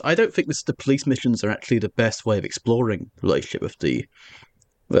 And I don't think the police missions are actually the best way of exploring the relationship of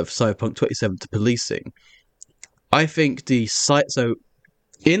Cyberpunk 2077 to policing. I think so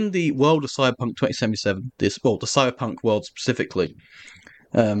in the world of Cyberpunk 2077, the Cyberpunk world specifically,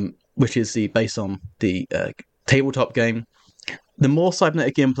 which is based on the tabletop game, the more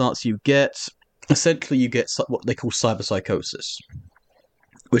cybernetic implants you get, essentially you get what they call cyberpsychosis,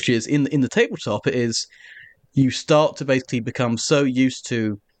 which is in the tabletop, it is you start to basically become so used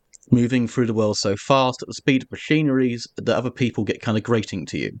to moving through the world so fast at the speed of machineries that other people get kind of grating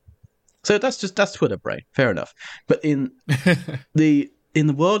to you. So that's Twitter brain, fair enough. But in the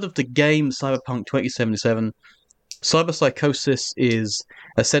world of the game Cyberpunk 2077, cyberpsychosis is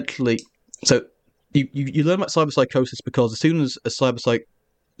essentially, so you learn about cyberpsychosis because as soon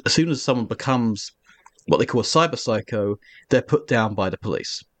as someone becomes what they call a cyberpsycho, they're put down by the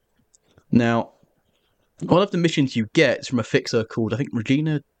police. Now, one of the missions you get is from a fixer called, I think,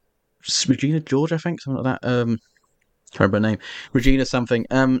 Regina George, I think, something like that. Can't remember her name. Regina something.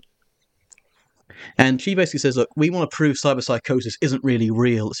 And she basically says, look, we want to prove cyberpsychosis isn't really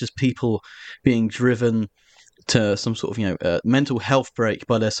real. It's just people being driven to some sort of, mental health break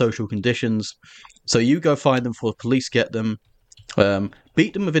by their social conditions. So you go find them before the police get them,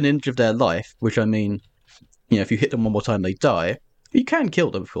 beat them within an inch of their life, which I mean, if you hit them one more time, they die. You can kill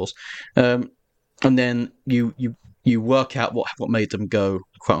them, of course. And then you work out what made them go,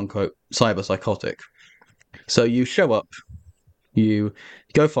 quote unquote, cyberpsychotic. So you show up, you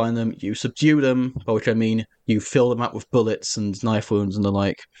go find them, you subdue them, by which I mean you fill them up with bullets and knife wounds and the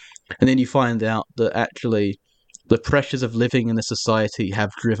like, and then you find out that actually the pressures of living in a society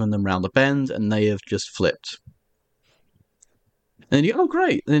have driven them round the bend, and they have just flipped. And you go, oh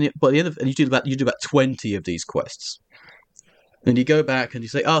great! And then by the end of, and you do about 20 of these quests. And you go back and you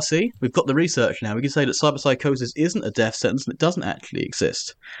say, see, we've got the research now. We can say that cyberpsychosis isn't a death sentence and it doesn't actually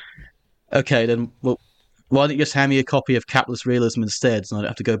exist. Okay, then, well, why don't you just hand me a copy of Capitalist Realism instead, so I don't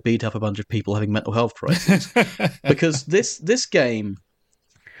have to go beat up a bunch of people having mental health crises? Because this game,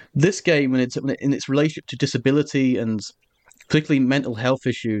 when it's in its relationship to disability and particularly mental health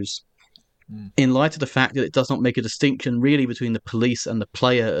issues, in light of the fact that it does not make a distinction really between the police and the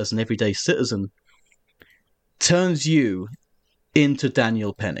player as an everyday citizen, turns you into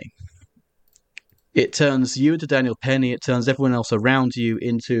Daniel Penny. It turns you into Daniel Penny. It turns everyone else around you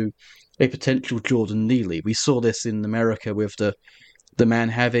into a potential Jordan Neely. We saw this in America with the man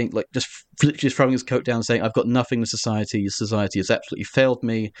having, just literally throwing his coat down saying, I've got nothing in society. Society has absolutely failed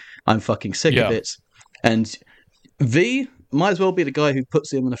me. I'm fucking sick of it. And might as well be the guy who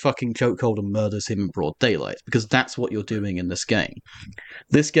puts him in a fucking chokehold and murders him in broad daylight, because that's what you're doing in this game.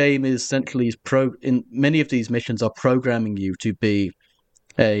 This game is essentially in many of these missions are programming you to be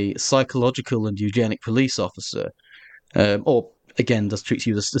a psychological and eugenic police officer, or again, just treats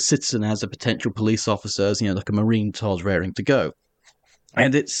you as a citizen, as a potential police officer, as like a Marine todd's raring to go.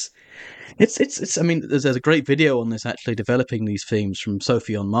 And it's. I mean, there's a great video on this actually developing these themes from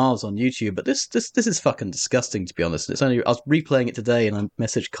Sophie on Mars on YouTube, but this is fucking disgusting, to be honest. I was replaying it today, and I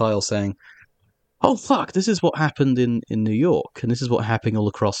messaged Kyle saying, "Oh fuck, this is what happened in New York, and this is what happening all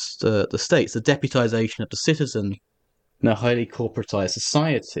across the states. The deputization of the citizen in a highly corporatized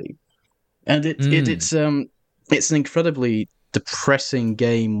society, and it's an incredibly depressing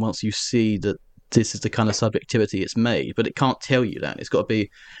game once you see that this is the kind of subjectivity it's made, but it can't tell you that. It's got to be."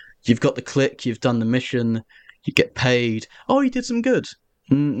 You've got the click, you've done the mission, you get paid. Oh, you did some good.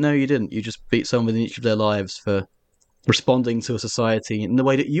 No, you didn't. You just beat someone within each of their lives for responding to a society in the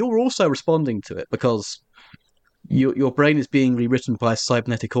way that you're also responding to it, because your brain is being rewritten by a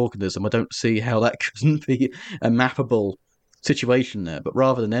cybernetic organism. I don't see how that couldn't be a mappable situation there. But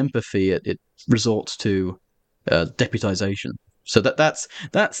rather than empathy, it resorts to deputization. So that's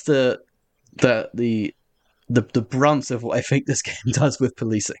the brunt of what I think this game does with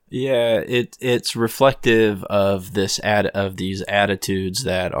policing. Yeah, it's reflective of these attitudes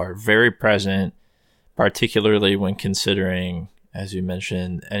that are very present, particularly when considering, as you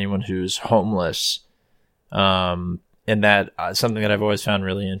mentioned, anyone who's homeless. And that something that I've always found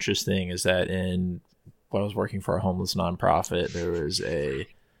really interesting is that when I was working for a homeless nonprofit, there was in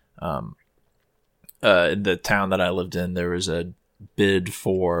the town that I lived in, there was a there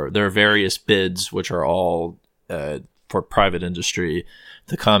are various bids which are all for private industry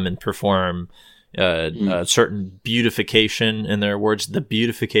to come and perform certain beautification, in their words, the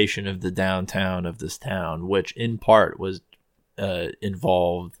beautification of the downtown of this town, which in part was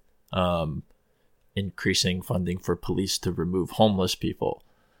involved increasing funding for police to remove homeless people.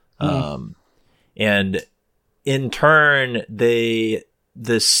 And in turn, the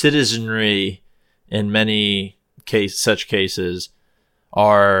citizenry in many such cases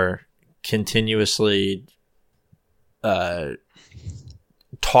are continuously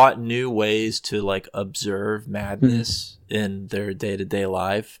taught new ways to like observe madness in their day-to-day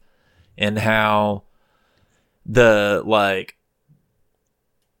life, and how the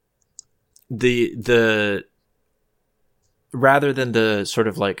rather than the sort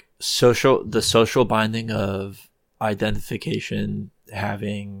of like social binding of identification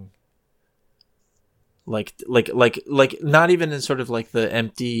having like not even in sort of like the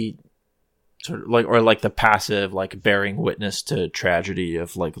empty sort of like, or like the passive like bearing witness to tragedy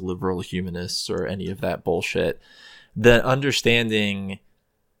of like liberal humanists or any of that bullshit, the understanding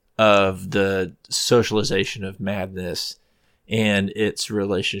of the socialization of madness and its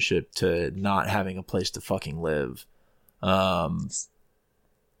relationship to not having a place to fucking live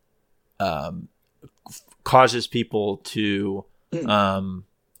causes people to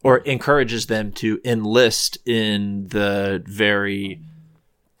or encourages them to enlist in the very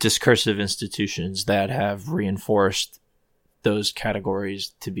discursive institutions that have reinforced those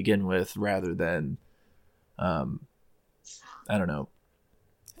categories to begin with, rather than I don't know,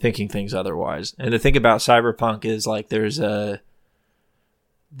 thinking things otherwise. And the thing about Cyberpunk is like there's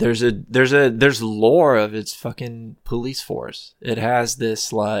lore of its fucking police force. It has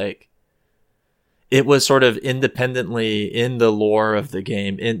this like, it was sort of independently in the lore of the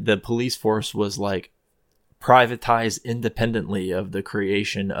game. The police force was like privatized independently of the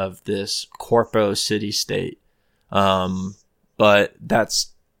creation of this corpo city state. But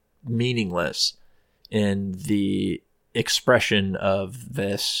that's meaningless in the expression of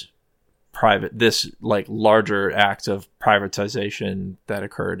this like larger act of privatization that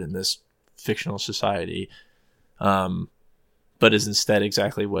occurred in this fictional society. But is instead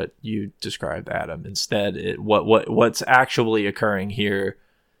exactly what you described, Adam. Instead, what's actually occurring here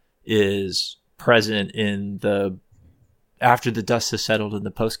is present in after the dust has settled in the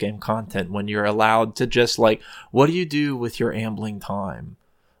post-game content, when you're allowed to just like, what do you do with your ambling time?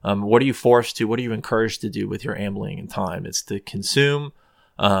 What are you forced to? What are you encouraged to do with your ambling time? It's to consume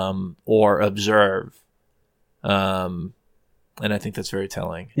or observe. And I think that's very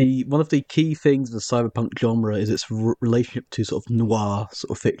telling. One of the key things of the cyberpunk genre is its relationship to sort of noir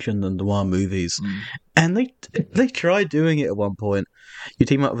sort of fiction and noir movies. And they tried doing it at one point. You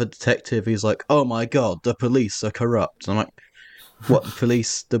team up with a detective who's like, oh my god, the police are corrupt. And I'm like, what, the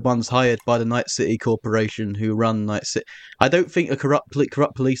police? The ones hired by the Night City Corporation who run Night City? I don't think a corrupt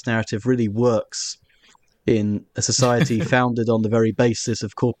police narrative really works in a society founded on the very basis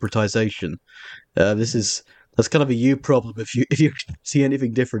of corporatization. This is That's kind of a you problem if you see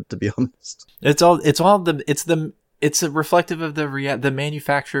anything different, to be honest. It's a reflective of the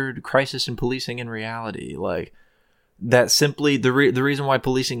manufactured crisis in policing in reality. Like that simply the reason why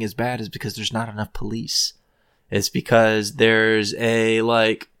policing is bad is because there's not enough police. It's because there's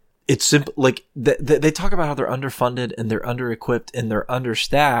it's simple. Like they talk about how they're underfunded and they're under-equipped and they're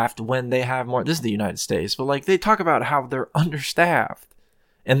understaffed when they have more. This is the United States, but like they talk about how they're understaffed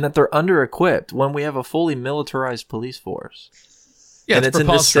and that they're under-equipped when we have a fully militarized police force. Yeah, and it's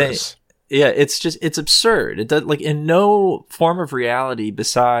preposterous. It's absurd. It does, like, in no form of reality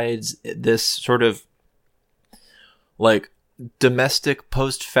besides this sort of like domestic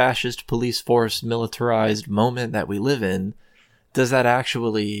post-fascist police force militarized moment that we live in, does that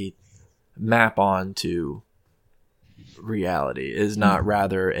actually map onto reality. Is not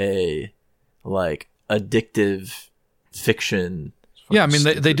rather a like addictive fiction. Yeah, I mean,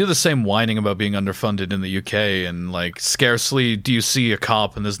 they do the same whining about being underfunded in the UK, and like scarcely do you see a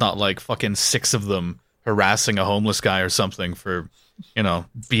cop and there's not like fucking 6 of them harassing a homeless guy or something for, you know,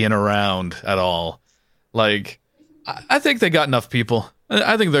 being around at all. Like, I think they got enough people.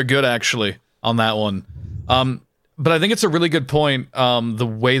 I think they're good, actually, on that one. But I think it's a really good point,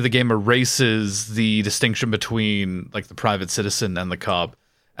 the way the game erases the distinction between like the private citizen and the cop.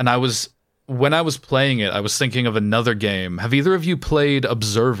 And when I was playing it, I was thinking of another game. Have either of you played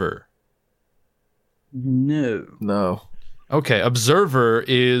Observer? No. Okay, Observer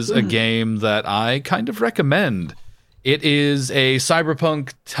is a game that I kind of recommend. It is a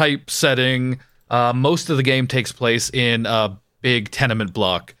cyberpunk type setting. Most of the game takes place in a big tenement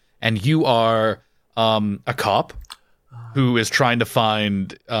block, and you are a cop who is trying to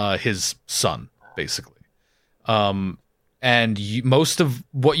find his son, basically. And most of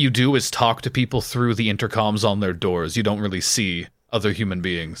what you do is talk to people through the intercoms on their doors. You don't really see other human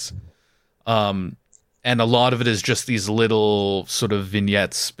beings. And a lot of it is just these little sort of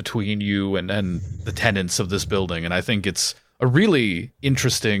vignettes between you and the tenants of this building. And I think it's a really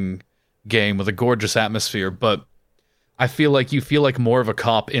interesting game with a gorgeous atmosphere, but I feel like you feel like more of a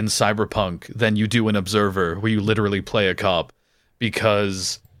cop in Cyberpunk than you do in Observer, where you literally play a cop,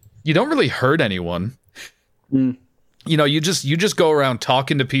 because you don't really hurt anyone. You know, you just go around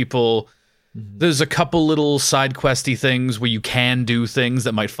talking to people. There's a couple little side questy things where you can do things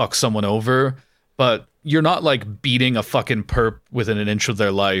that might fuck someone over, but you're not like beating a fucking perp within an inch of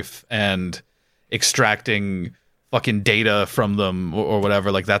their life and extracting fucking data from them or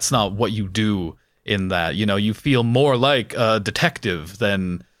whatever. Like, that's not what you do in that. You know, you feel more like a detective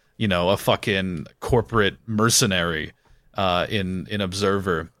than, you know, a fucking corporate mercenary in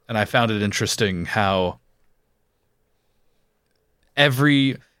Observer. And I found it interesting how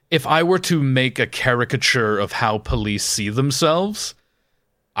if I were to make a caricature of how police see themselves,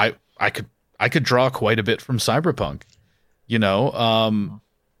 I could draw quite a bit from Cyberpunk, you know,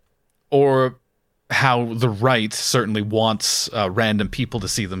 or how the right certainly wants random people to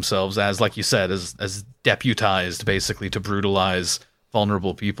see themselves as, like you said, as deputized, basically, to brutalize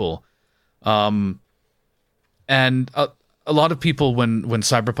vulnerable people. And a lot of people, when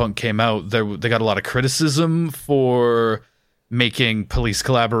Cyberpunk came out, they got a lot of criticism for making police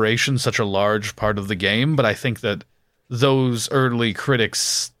collaboration such a large part of the game, but I think that those early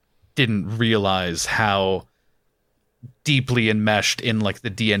critics didn't realize how deeply enmeshed in like the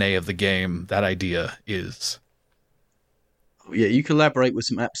DNA of the game that idea is. Yeah, you collaborate with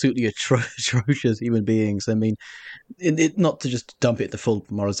some absolutely atrocious human beings. I mean, not to just dump it at the full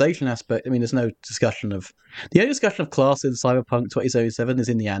moralization aspect. I mean, there's no discussion of... The only discussion of class in Cyberpunk 2077 is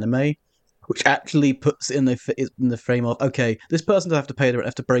in the anime, which actually puts in the frame of, okay, this person doesn't have to pay, they don't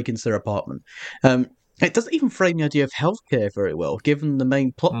have to break into their apartment. It doesn't even frame the idea of healthcare very well, given the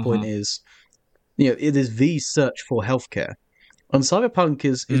main plot point is, you know, it is the search for healthcare. And Cyberpunk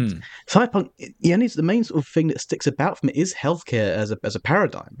Cyberpunk, the main sort of thing that sticks about from it is healthcare as a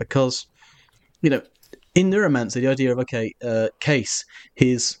paradigm, because, you know, in Neuromancer, the idea of, okay, Case,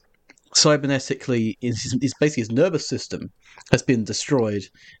 his cybernetically is basically his nervous system has been destroyed,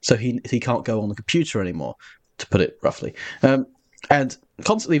 so he can't go on the computer anymore, to put it roughly. And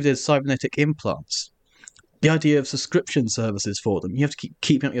constantly there's cybernetic implants. The idea of subscription services for them, you have to keep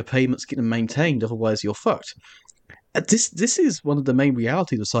keeping up your payments, keep them maintained, otherwise you're fucked. This is one of the main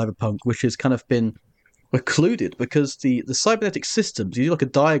realities of Cyberpunk, which has kind of been occluded, because the cybernetic systems, you do like a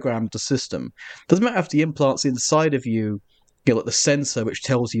diagram of the system, doesn't matter if the implants inside of you, you know, like the sensor which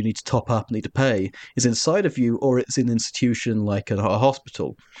tells you need to top up, need to pay, is inside of you, or it's in an institution like a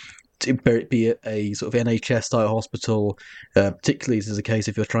hospital, be it a sort of NHS style hospital, particularly as is the case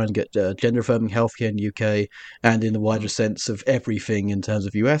if you're trying to get gender affirming healthcare in the UK, and in the wider sense of everything in terms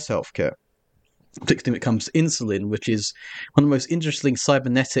of US healthcare. particularly when it comes to insulin, which is one of the most interesting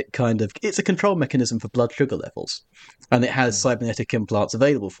cybernetic it's a control mechanism for blood sugar levels. And it has cybernetic implants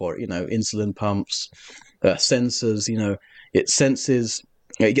available for it, insulin pumps, sensors, it senses,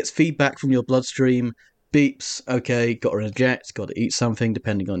 it gets feedback from your bloodstream, beeps, okay, got to inject, got to eat something,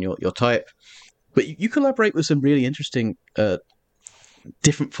 depending on your type. But you collaborate with some really interesting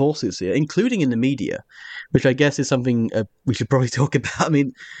different forces here, including in the media, which I guess is something we should probably talk about. I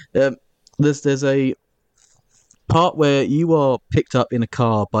mean, there's a part where you are picked up in a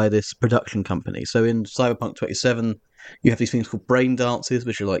car by this production company. So in Cyberpunk 27, you have these things called brain dances,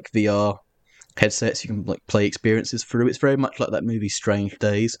 which are like VR headsets you can like play experiences through. It's very much like that movie Strange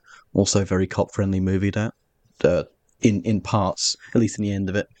Days, also a very cop-friendly movie that in parts, at least in the end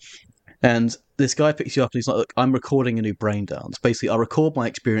of it. And this guy picks you up and he's like, look, I'm recording a new brain dance. Basically, I record my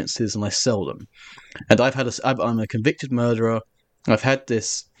experiences and I sell them. And I'm a convicted murderer. I've had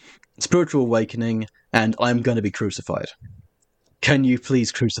this spiritual awakening and I'm going to be crucified. Can you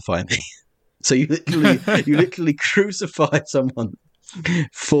please crucify me? So you literally crucify someone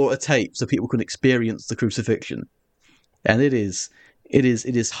for a tape so people can experience the crucifixion. And it is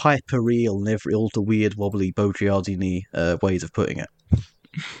hyper real in all the weird, wobbly, Baudrillardian ways of putting it.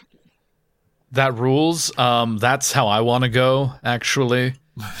 That rules. That's how I want to go, actually.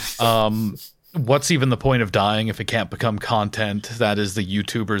 What's even the point of dying if it can't become content? That is the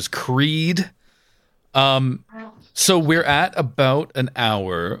YouTuber's creed. So we're at about an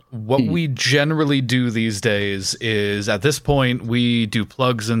hour. What we generally do these days is, at this point, we do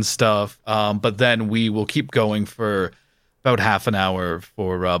plugs and stuff, but then we will keep going for about half an hour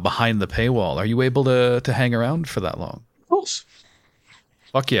for Behind the Paywall. Are you able to hang around for that long? Of course.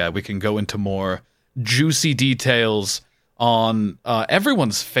 Fuck yeah, we can go into more juicy details on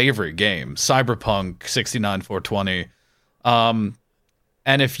everyone's favorite game, Cyberpunk 69420.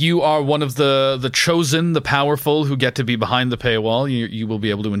 And if you are one of the chosen, the powerful, who get to be behind the paywall, you will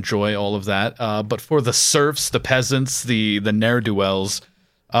be able to enjoy all of that. But for the serfs, the peasants, the ne'er-do-wells,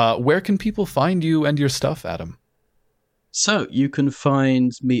 where can people find you and your stuff, Adam? So, you can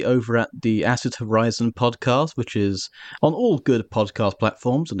find me over at the Acid Horizon podcast, which is on all good podcast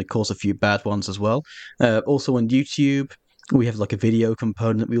platforms, and of course a few bad ones as well. Also on YouTube, we have like a video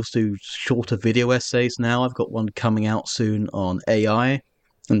component. We also do shorter video essays now. I've got one coming out soon on AI,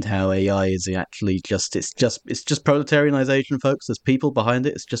 and how AI is actually it's just proletarianization, folks. There's people behind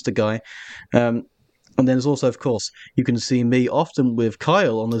it. It's just a guy. And then there's also, of course, you can see me often with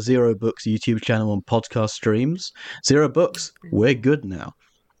Kyle on the Zero Books YouTube channel and podcast streams. Zero Books, we're good now.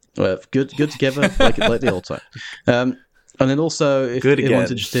 Good together, like the old time. And then also, if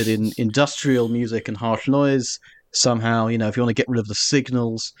anyone's interested in industrial music and harsh noise, somehow, if you want to get rid of the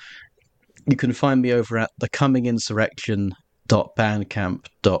signals, you can find me over at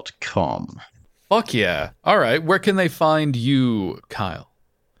thecominginsurrection.bandcamp.com. Fuck yeah. All right, where can they find you, Kyle?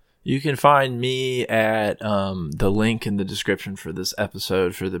 You can find me at the link in the description for this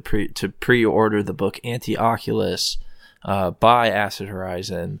episode for to pre-order the book Anti-Oculus by Acid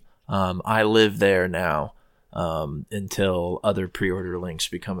Horizon. I live there now until other pre-order links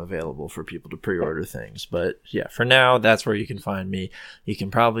become available for people to pre-order things. But yeah, for now, that's where you can find me. You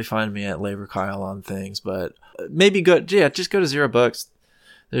can probably find me at Labor Kyle on things, but just go to Zero Books.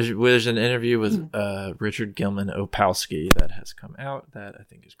 There's an interview with Richard Gilman Opalski that has come out that I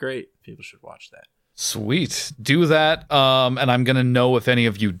think is great. People should watch that. Sweet. Do that. And I'm going to know if any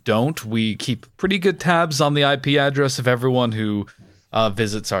of you don't. We keep pretty good tabs on the IP address of everyone who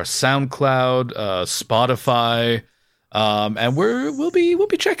visits our SoundCloud, Spotify, and we'll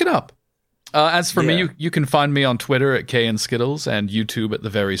be checking up. As for me, you can find me on Twitter at KNSkittles and YouTube at the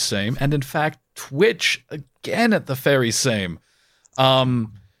very same. And in fact, Twitch again at the very same.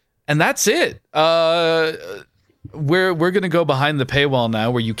 And that's it. We're gonna go behind the paywall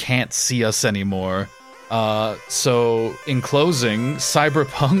now, where you can't see us anymore. So in closing,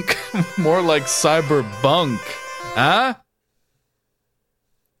 Cyberpunk, more like Cyberbunk, huh?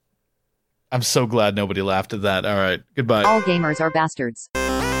 I'm so glad nobody laughed at that. All right, goodbye. All gamers are bastards.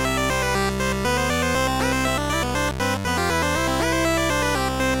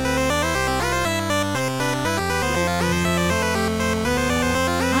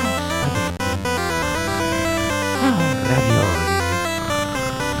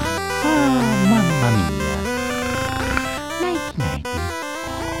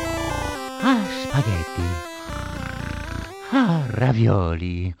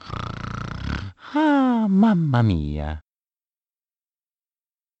 Ravioli. Ah, mamma mia.